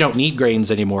don't need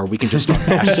grains anymore. We can just start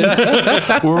bashing.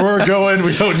 Where we're going,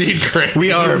 we don't need grain.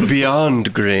 We are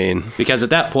beyond grain. Because at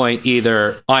that point,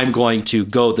 either I'm going to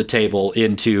go the table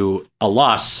into a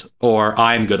loss or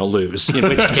I'm going to lose. In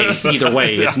which case, either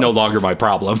way, it's no longer my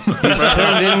problem. He's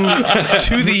turned in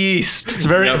to the east. It's a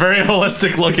very, very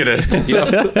holistic look at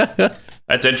it.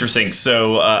 That's interesting.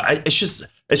 So it's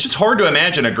just hard to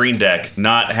imagine a green deck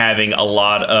not having a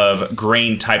lot of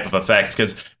grain type of effects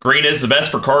because green is the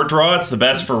best for card draw. It's the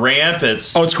best for ramp.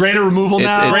 It's Greater removal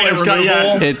now. Greater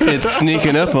removal. It's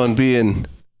sneaking up on being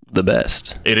the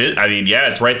best. It is. I mean, yeah,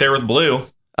 it's right there with blue.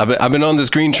 I've been on this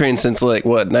green train since like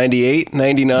what 98,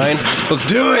 99. Let's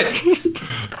do it.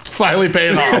 Finally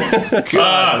paying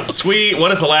off. Sweet.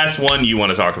 What is the last one you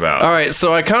want to talk about? All right,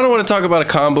 so I kind of want to talk about a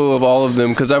combo of all of them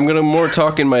because I'm gonna more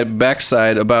talk in my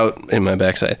backside about. We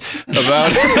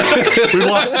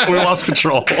lost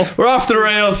control. We're off the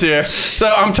rails here.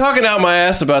 So I'm talking out my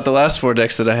ass about the last 4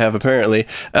 decks that I have apparently.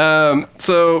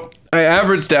 So I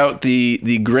averaged out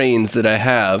the grains that I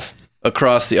have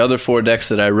across the other 4 decks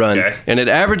that I run, and it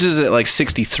averages at like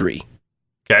 63.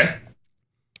 Okay.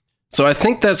 So I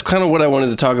think that's kind of what I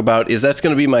wanted to talk about, is that's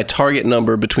going to be my target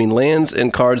number between lands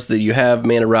and cards that you have,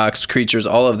 mana rocks, creatures,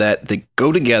 all of that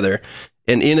go together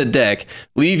and in a deck,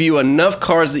 leave you enough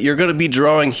cards that you're going to be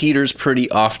drawing heaters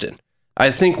pretty often.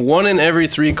 I think 1 in every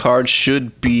 3 cards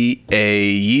should be a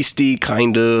yeasty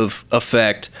kind of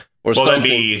effect or something. That'd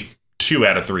be 2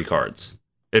 out of 3 cards.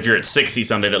 If you're at 60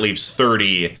 something, that leaves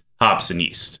 30 hops and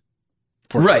yeast.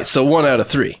 Right, so 1 out of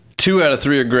 3. 2 out of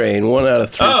 3 are grain, 1 out of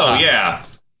 3 is hops. Yeah.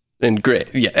 And great.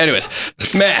 Yeah. Anyways,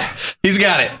 math. He's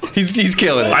got it. He's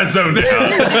killing it. I zoned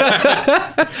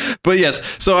out. But yes,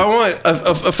 so I want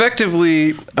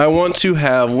effectively I want to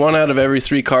have 1 out of every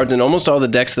 3 cards in almost all the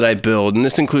decks that I build, and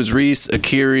this includes Reese,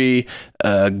 Akiri,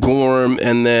 Gorm,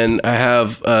 and then I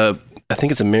have I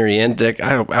think it's a Marianne deck.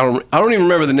 I don't even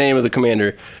remember the name of the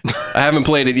commander. I haven't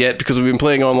played it yet because we've been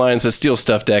playing online. It's a Steel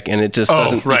Stuff deck, and it just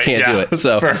doesn't. You can't do it.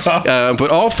 So,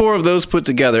 but all 4 of those put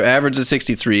together average is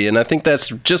 63, and I think that's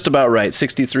just about right.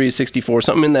 63, 64,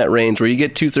 something in that range where you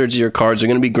get 2/3 of your cards are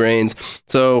going to be grains.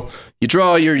 So you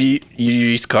draw your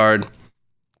yeast card.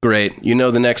 Great. You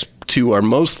know the next 2 are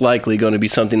most likely going to be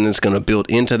something that's going to build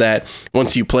into that.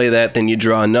 Once you play that, then you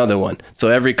draw another one. So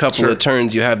every couple of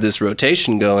turns, you have this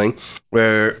rotation going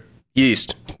where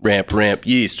yeast, ramp,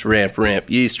 yeast, ramp,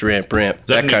 yeast, ramp. Is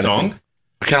that a new song?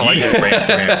 I kind of like yeast,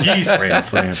 ramp, yeast,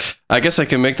 ramp. I guess I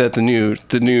can make that the new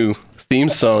theme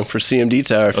song for CMD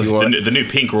Tower if you want. The new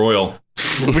Pink Royal.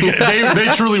 they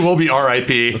truly will be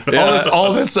RIP.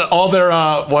 All their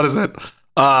what is it?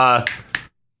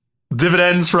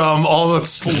 Dividends from all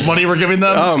the money we're giving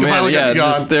them. Oh man,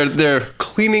 yeah, they're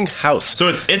cleaning house. So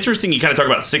it's interesting. You kind of talk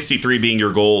about 63 being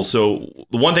your goal. So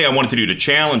the one thing I wanted to do to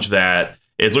challenge that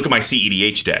is look at my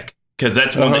CEDH deck, because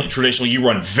that's one that traditionally you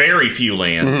run very few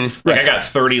lands. I got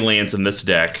 30 lands in this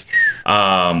deck,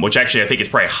 which actually I think is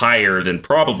probably higher than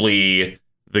probably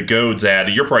the Goad's ad.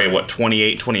 You're probably what,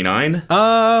 28, 29?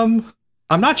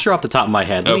 I'm not sure off the top of my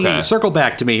head. Let me circle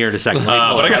back to me here in a second.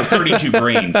 But I got 32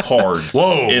 grain cards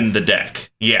in the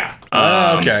deck. Yeah.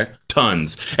 Okay.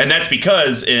 Tons. And that's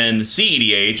because in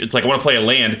CEDH, it's like I want to play a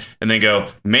land and then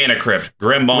go Mana Crypt,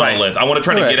 Grim Monolith. I want to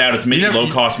try to get out as many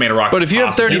low-cost mana rocks But if you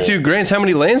have 32 grains, how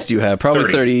many lands do you have?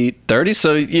 Probably 30,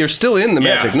 so you're still in the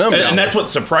magic number. And that's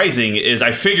what's surprising is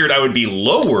I figured I would be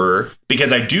lower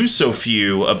because I do so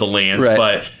few of the lands,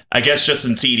 but I guess just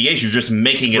in CEDH, you're just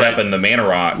making it up in the mana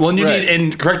rocks. Well, you need,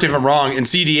 and correct me if I'm wrong, in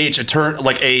CEDH, a turn,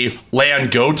 like a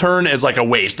land go turn is like a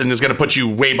waste and is going to put you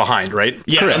way behind, right?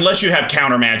 Yeah, unless you have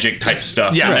counter magic type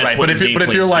stuff. Yeah, right. But if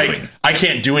you're like, I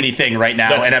can't do anything right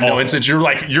now and have no instance, you're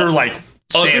like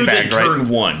sandbag,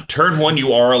 right? Turn one,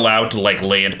 you are allowed to like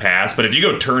land pass, but if you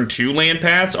go turn 2 land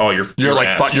pass,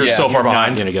 you're so far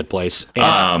behind. In a good place.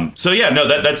 So yeah, no,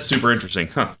 that's super interesting,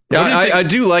 huh? Yeah, I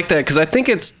do like that because I think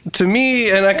it's, to me,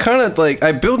 and I kind of like,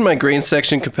 I build my grain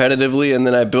section competitively and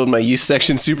then I build my yeast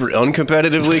section super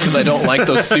uncompetitively because I don't like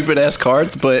those stupid ass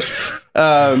cards, but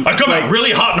I come out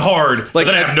really hot and hard, but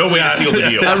then I have no way to seal the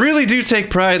deal. I really do take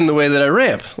pride in the way that I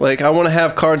ramp. Like, I want to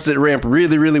have cards that ramp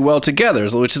really, really well together,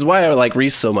 which is why I like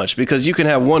Reese so much, because you can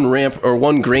have one ramp or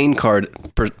one grain card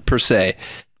per se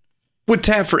would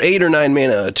tap for 8 or 9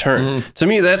 mana a turn. To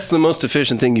me, that's the most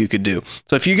efficient thing you could do.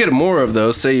 So if you get more of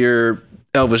those, say your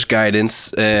Elvish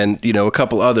Guidance and, you know, a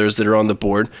couple others that are on the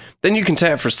board, then you can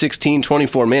tap for 16,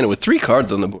 24 mana with 3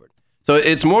 cards on the board. So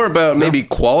it's more about maybe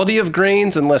quality of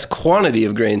grains and less quantity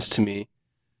of grains to me.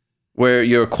 Where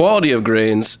your quality of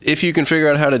grains, if you can figure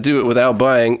out how to do it without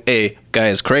buying a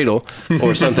Gaia's Cradle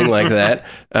or something like that,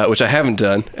 which I haven't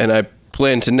done, and I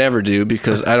plan to never do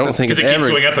because I don't think it's ever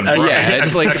going up in price.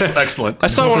 It's like excellent. I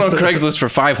saw one on Craigslist for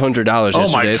 $500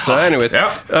 yesterday. So, anyways,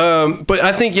 but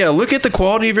I think look at the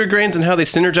quality of your grains and how they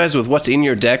synergize with what's in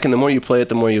your deck, and the more you play it,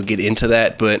 the more you'll get into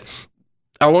that. But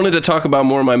I wanted to talk about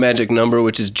more of my magic number,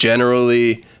 which is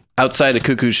generally outside of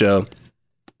Cuckoo Show,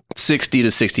 60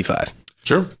 to 65.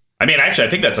 Sure. I mean, actually, I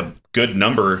think that's a good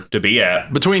number to be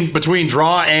at. Between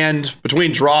draw and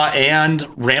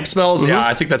ramp spells,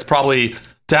 I think that's probably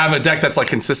to have a deck that's like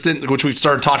consistent, which we've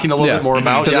started talking a little bit more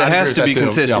about. Because it has to be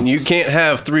consistent. You can't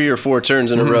have 3 or 4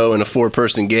 turns in a row in a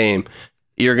 4-person game.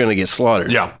 You're going to get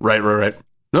slaughtered. Yeah, right.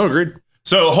 No, agreed.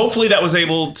 So hopefully that was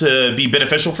able to be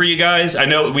beneficial for you guys. I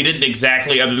know we didn't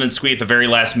exactly, other than squeeze at the very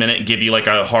last minute, give you like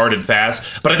a hard and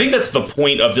fast. But I think that's the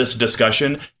point of this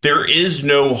discussion. There is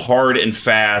no hard and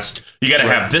fast. You got to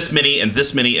have this many and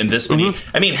this many and this many.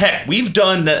 I mean, heck, we've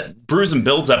done Brews and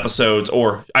Builds episodes,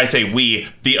 or I say we,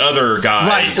 the other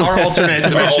guys. Right, our alternate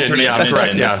dimension.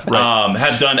 Correct.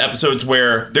 Have done episodes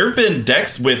where there have been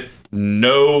decks with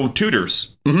no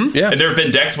tutors. And there have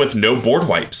been decks with no board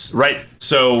wipes. Right.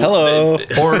 So hello.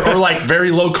 or like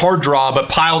very low card draw, but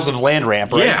piles of land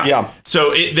ramp, right? Yeah.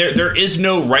 So there is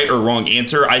no right or wrong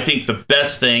answer. I think the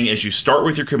best thing is you start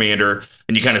with your commander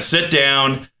and you kind of sit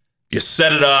down, you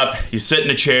set it up, you sit in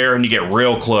a chair and you get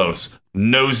real close,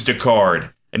 nose to card.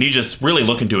 And you just really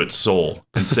look into its soul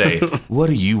and say, what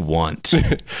do you want?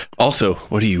 Also,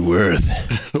 what are you worth?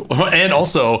 And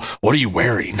also, what are you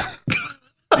wearing?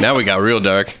 Now we got real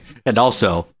dark. And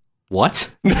also,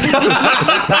 what? Well,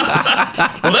 that's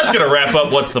going to wrap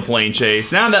up What's the Plane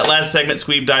Chase. Now in that last segment,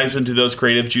 Squeeb dives into those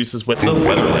creative juices with the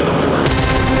Weatherlight Report.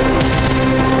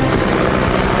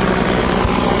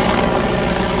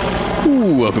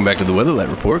 Welcome back to the Weatherlight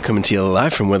Report, coming to you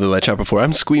live from Weatherlight Chopper 4.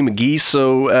 I'm Squee McGee.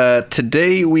 So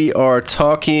today we are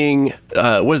talking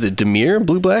what is it, Dimir,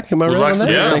 blue-black? Am I right on that?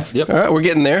 Yeah. Yep. All right, we're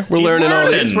getting there. We're learning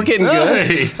all this. We're getting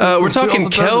Hey. good. We're talking Also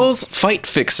Kel's Fight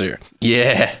Fixer.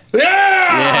 Yeah.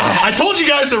 Yeah! I told you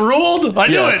guys it ruled. I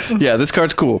knew it. Yeah, this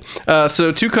card's cool.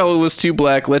 So 2 colorless, 2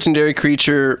 black, legendary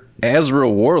creature, Azra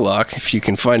Warlock, if you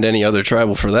can find any other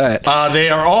tribal for that. They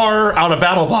are out of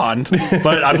Battle Bond,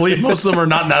 but I believe most of them are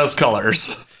not in those colors.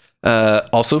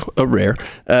 Also a rare.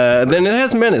 Then it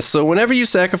has Menace. So whenever you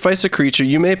sacrifice a creature,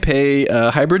 you may pay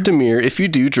Hybrid Dimir. If you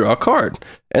do, draw a card.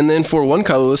 And then for 1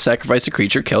 colorless, sacrifice a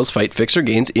creature. Kel's Fight Fixer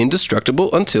gains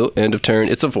indestructible until end of turn.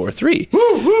 It's a 4/3.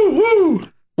 Woo, woo, woo.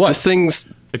 What? This thing's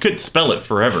I could spell it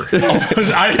forever.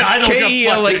 I don't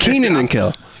K-E-L like Keenan and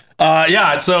Kel.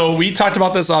 Yeah, so we talked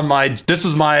about this on this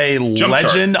was my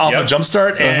legend off of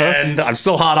Jumpstart, and I'm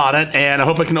still hot on it, and I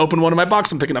hope I can open one of my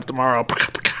box I'm picking up tomorrow.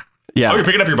 Yeah. Oh, you're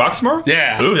picking up your box tomorrow?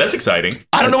 Yeah. Ooh, that's exciting.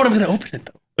 I don't know when I'm going to open it,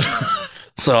 though.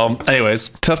 So, anyways.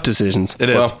 Tough decisions. It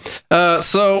is.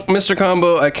 So, Mr.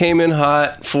 Combo, I came in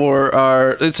hot for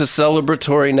it's a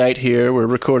celebratory night here. We're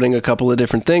recording a couple of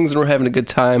different things and we're having a good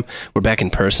time. We're back in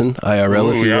person,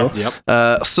 IRL, if you will.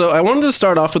 Yep. So, I wanted to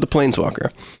start off with the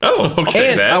Planeswalker. Oh,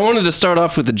 okay. And I wanted to start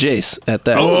off with the Jace at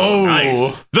that. Oh,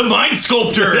 nice. The Mind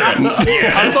Sculptor. Yeah,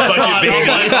 that's budget,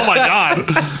 baby. Oh my God.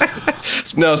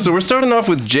 No, so we're starting off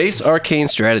with Jace Arcane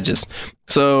Strategist.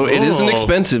 So it is an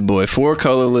expensive boy. 4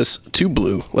 colorless, 2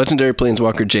 blue. Legendary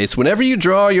Planeswalker Jace. Whenever you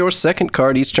draw your second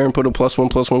card each turn, put a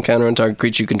 +1/+1 counter on target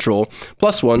creature you control.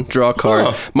 +1, draw a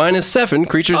card. -7,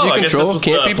 creatures you control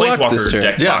can't be blocked this turn.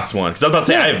 Deck box one. Because I was about to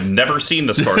say, I have never seen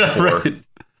this card before. Right.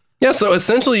 Yeah, so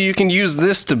essentially you can use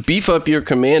this to beef up your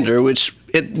commander, which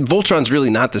Voltron's really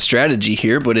not the strategy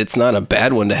here, but it's not a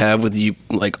bad one to have with you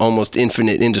like almost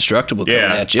infinite indestructible coming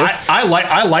at you. I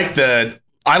like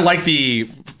the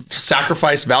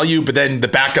sacrifice value, but then the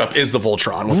backup is the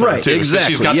Voltron with her too. Exactly. So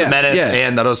she's got the menace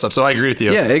and that other stuff. So I agree with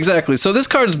you. Yeah, exactly. So this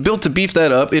card is built to beef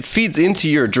that up. It feeds into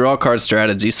your draw card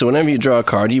strategy. So whenever you draw a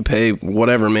card, you pay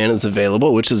whatever mana is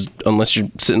available, which is, unless you're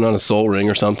sitting on a Soul Ring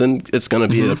or something, it's going to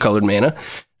be a colored mana.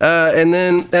 And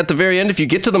then at the very end, if you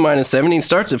get to the -7, he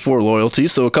starts at 4 loyalty,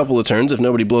 so a couple of turns if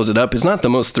nobody blows it up. It's not the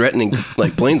most threatening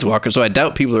like Planeswalker, so I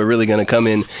doubt people are really going to come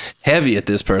in heavy at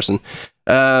this person.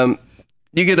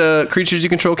 You get creatures you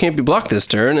control can't be blocked this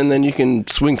turn, and then you can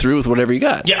swing through with whatever you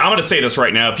got. Yeah, I'm going to say this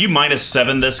right now. If you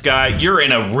 -7 this guy, you're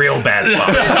in a real bad spot.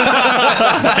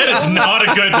 That is not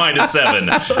a good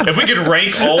 -7. If we could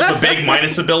rank all the big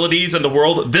minus abilities in the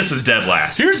world, this is dead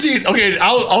last. Okay,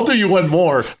 I'll do you one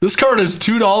more. This card is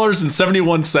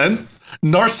 $2.71.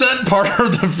 Narset, Part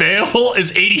of the Veil,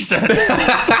 is 80 cents.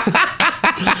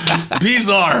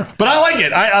 Bizarre, but I like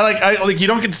it. I like. You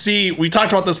don't get to see. We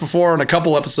talked about this before in a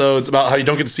couple episodes about how you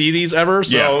don't get to see these ever.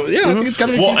 So yeah, I think it's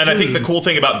kind of well. And I think the cool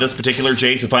thing about this particular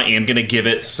Jace, if I am going to give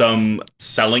it some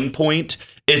selling point,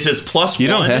 is his +1. You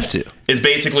don't have to. Is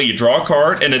basically you draw a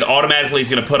card and it automatically is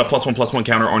going to put a +1/+1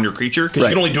 counter on your creature because you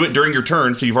can only do it during your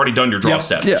turn, so you've already done your draw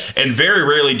step. Yeah. And very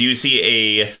rarely do you see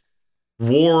a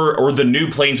war or the new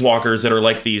Planeswalkers that are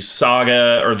like these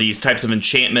saga or these types of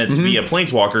enchantments via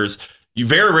Planeswalkers. You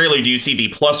very rarely do you see the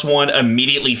 +1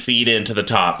 immediately feed into the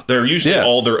top. They're usually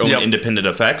all their own independent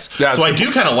effects. Yeah, so I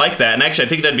do kind of like that. And actually, I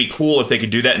think that'd be cool if they could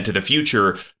do that into the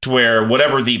future to where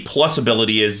whatever the plus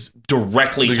ability is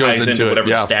directly ties into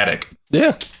whatever's static.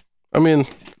 Yeah. I mean,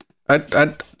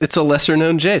 it's a lesser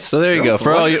known Jace. So there you go.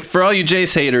 For all you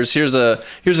Jace haters, here's a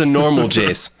normal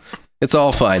Jace. It's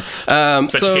all fine.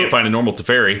 Bet you can't find a normal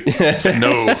Teferi.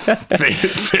 No.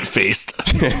 Faced.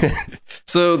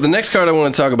 So the next card I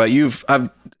want to talk about,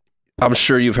 I'm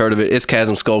sure you've heard of it. It's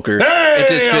Chasm Skulker. It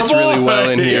just fits really well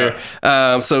in here.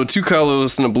 So 2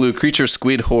 colorless and a blue creature,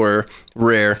 Squid Horror,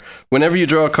 rare. Whenever you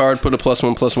draw a card, put a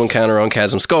 +1/+1 counter on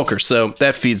Chasm Skulker. So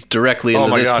that feeds directly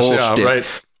into this whole shtick. Right.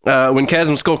 When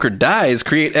Chasm Skulker dies,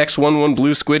 create X/1/1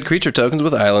 blue squid creature tokens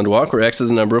with Island Walk, where X is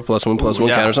the number of +1/+1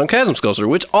 counters on Chasm Skulker,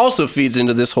 which also feeds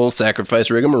into this whole sacrifice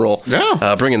rigmarole.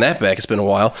 Yeah. Bringing that back, it's been a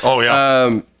while. Oh,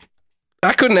 yeah.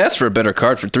 I couldn't ask for a better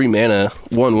card for 3 mana,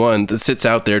 1/1 that sits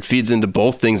out there. It feeds into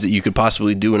both things that you could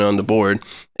possibly do on the board.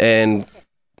 And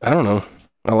I don't know.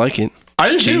 I like it. I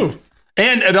do too.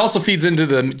 And it also feeds into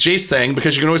the Jace thing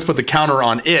because you can always put the counter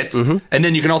on it, and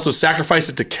then you can also sacrifice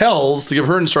it to Kells to give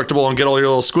her indestructible and get all your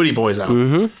little squiddy boys out.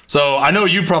 So I know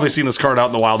you've probably seen this card out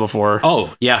in the wild before.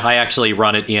 Oh yeah, I actually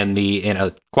run it in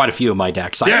quite a few of my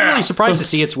decks. I'm really surprised to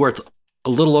see it's worth a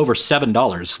little over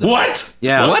 $7. What?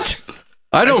 Yeah. What?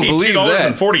 I don't believe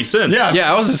that. $2.40.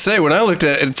 Yeah, I was to say when I looked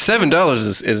at it, $7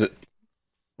 is it?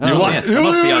 Oh, man, I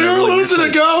must be on a you're really losing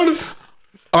weird it, God.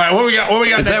 All right, what we got? What we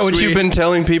got? Is that what you've been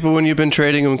telling people when you've been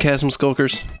trading them Chasm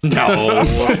Skulkers? No,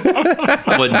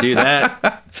 I wouldn't do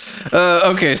that.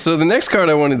 Okay, so the next card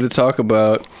I wanted to talk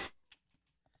about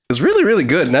is really, really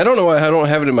good, and I don't know why I don't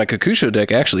have it in my Kakusho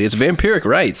deck, actually. It's Vampiric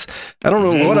Rites. I don't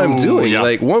know what I'm doing. Yeah.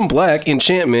 Like, 1 black,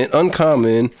 enchantment,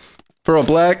 uncommon, for a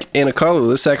black and a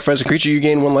colorless, sacrifice a creature, you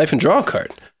gain 1 life and draw a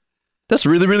card. That's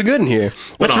really, really good in here.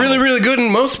 That's really, really good in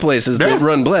most places that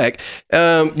run black.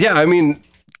 Yeah, I mean,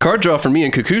 card draw for me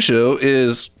in Kakusho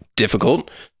is difficult.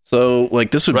 So,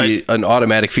 like, this would be an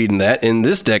automatic feed in that. In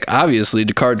this deck, obviously,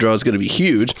 the card draw is going to be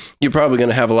huge. You're probably going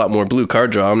to have a lot more blue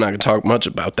card draw. I'm not going to talk much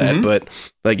about that, but,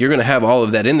 like, you're going to have all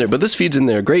of that in there. But this feeds in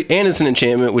there great, and it's an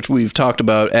enchantment, which we've talked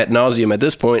about ad nauseum at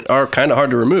this point, are kind of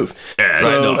hard to remove. Yeah,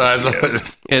 so,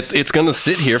 it's going to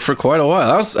sit here for quite a while.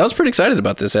 I was pretty excited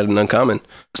about this at an uncommon.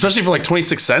 Especially for, like,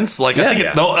 26 cents. Like, I think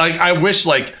I wish,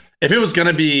 like, if it was going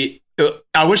to be...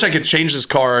 I wish I could change this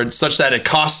card such that it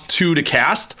costs 2 to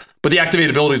cast, but the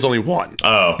activated ability is only 1.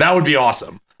 Oh, that would be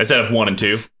awesome. Instead of 1 and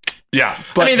 2. Yeah,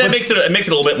 but I mean that makes it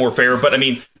a little bit more fair. But I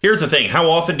mean, here's the thing: how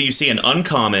often do you see an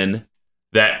uncommon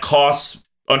that costs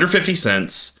under 50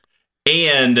 cents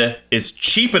and is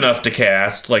cheap enough to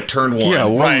cast, like turn 1? Yeah,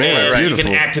 1 mana, and you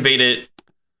can activate it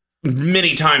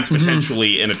many times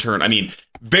potentially in a turn. I mean,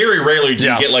 very rarely do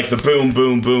you get like the boom,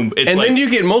 boom, boom. It's then you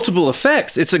get multiple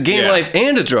effects. It's a gain life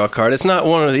and a draw card. It's not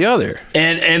one or the other.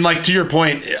 And like to your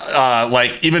point,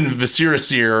 like even Viscera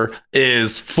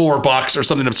is $4 or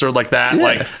something absurd like that. Yeah.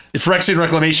 Like Phyrexian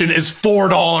Reclamation is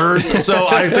 $4. So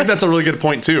I think that's a really good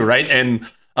point too, right? And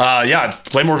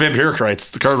play more Vampiric Rites.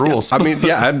 The card rules. I mean,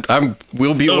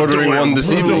 we'll be ordering one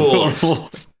this evening.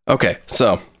 Okay,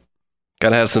 so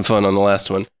gotta have some fun on the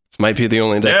last one. This might be the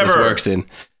only deck this works in.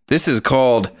 This is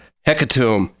called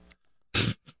Hecatomb.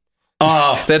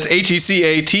 That's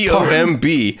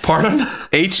Hecatomb. Pardon?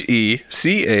 Hecatomb.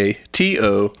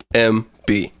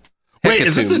 Wait,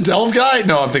 is this a Delve guy?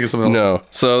 No, I'm thinking something else. No.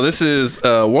 So this is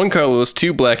 1 colorless,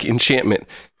 2 black enchantment.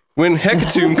 When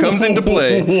Hecatomb comes into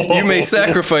play, you may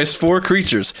sacrifice 4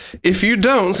 creatures. If you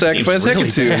don't sacrifice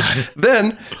Hecatomb,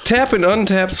 then tap and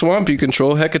untap swamp you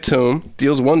control. Hecatomb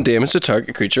deals 1 damage to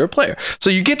target creature or player. So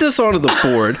you get this onto the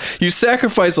board, you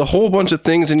sacrifice a whole bunch of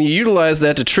things, and you utilize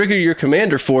that to trigger your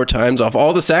commander 4 times off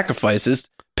all the sacrifices,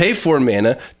 pay 4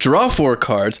 mana, draw 4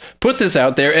 cards, put this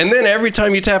out there, and then every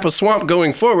time you tap a swamp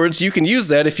going forwards, you can use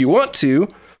that if you want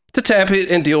to tap it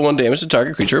and deal 1 damage to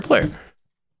target creature or player.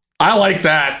 I like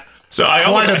that. So I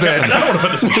don't want to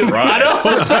put this in Shrine. I know.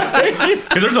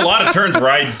 Because there's a lot of turns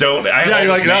where I don't. You're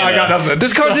like, no, I got nothing.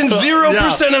 This card's in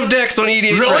 0% of decks on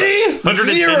EDH. Really?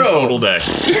 110 total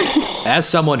decks. As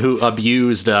someone who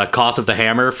abused Koth of the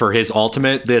Hammer for his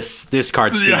ultimate, this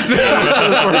card speaks to me.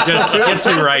 It just gets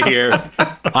me right here.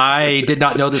 I did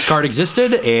not know this card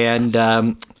existed, and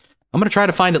I'm going to try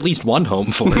to find at least one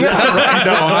home for it.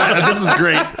 No, this is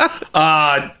great.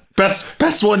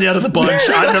 Best one yet of the bunch.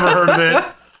 I've never heard of it.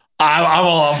 I'm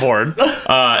all on board.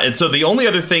 And so the only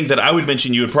other thing that I would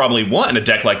mention you would probably want in a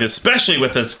deck like this, especially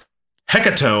with this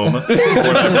Hecatomb.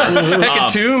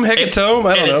 Hecatomb,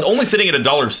 I don't know. It's only sitting at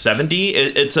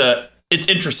 $1.70. It's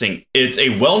interesting. It's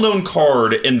a well-known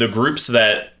card in the groups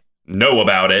that know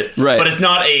about it, but it's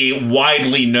not a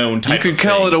widely known type of thing. You could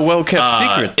call it a well-kept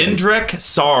secret. Indrik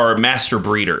Sar, Master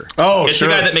Breeder. Oh, it's the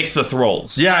guy that makes the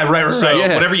thralls. Yeah, right. So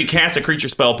whenever you cast a creature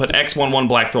spell, put X/1/1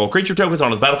 black thrall creature tokens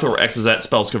onto the battlefield where X is that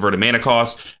spell's converted mana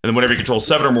cost, and then whenever you control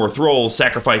 7 or more thralls,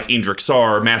 sacrifice Indrik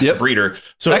Sar, Master Breeder.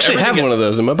 So I actually have one of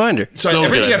those in my binder. So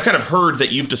everything I've kind of heard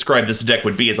that you've described this deck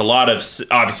would be is a lot of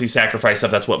obviously sacrifice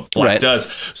stuff. That's what black does.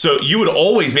 So you would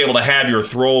always be able to have your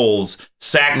thralls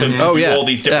sack them to do all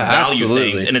these different value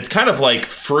things, and it's kind of like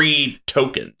free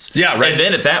tokens. Yeah, right. And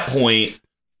then at that point,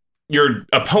 your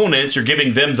opponents, you're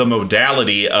giving them the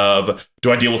modality of,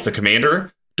 do I deal with the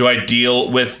commander? Do I deal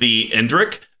with the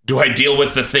Indrik? Do I deal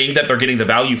with the thing that they're getting the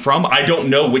value from? I don't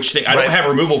know which thing. I don't have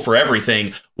removal for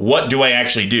everything. What do I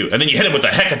actually do? And then you hit him with a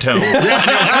Hecatomb.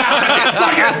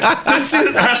 Suck it. Didn't see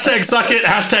it. Hashtag suck it.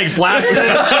 Hashtag blasted.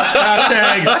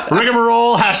 Hashtag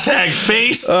rigmarole. Hashtag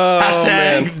face.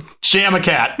 Hashtag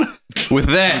Shamacat. With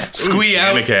that, squee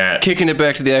out. Kicking it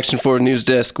back to the Action Forward News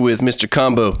Desk with Mr.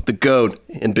 Combo, the Goat,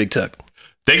 and Big Tuck.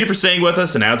 Thank you for staying with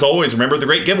us, and as always, remember the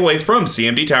great giveaways from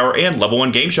CMD Tower and Level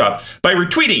 1 Game Shop by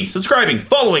retweeting, subscribing,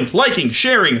 following, liking,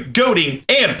 sharing, goating,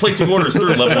 and placing orders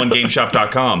through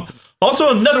level1gameshop.com.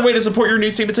 Also, another way to support your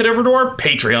news team is head over to our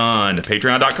Patreon,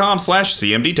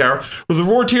 patreon.com/CMD Tower. With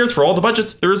reward tiers for all the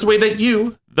budgets, there is a way that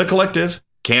you, the collective,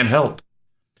 can help.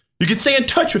 You can stay in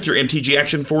touch with your MTG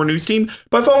Action 4 news team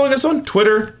by following us on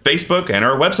Twitter, Facebook, and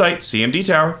our website, CMD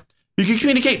Tower. You can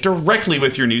communicate directly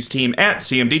with your news team at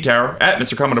CMD Tower, at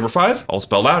Mr. Comma number 5, all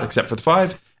spelled out except for the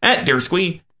 5, at Dare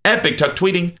Squee, at Big Tuck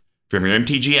Tweeting, from your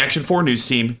MTG Action 4 news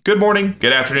team. Good morning,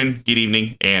 good afternoon, good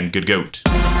evening, and good goat.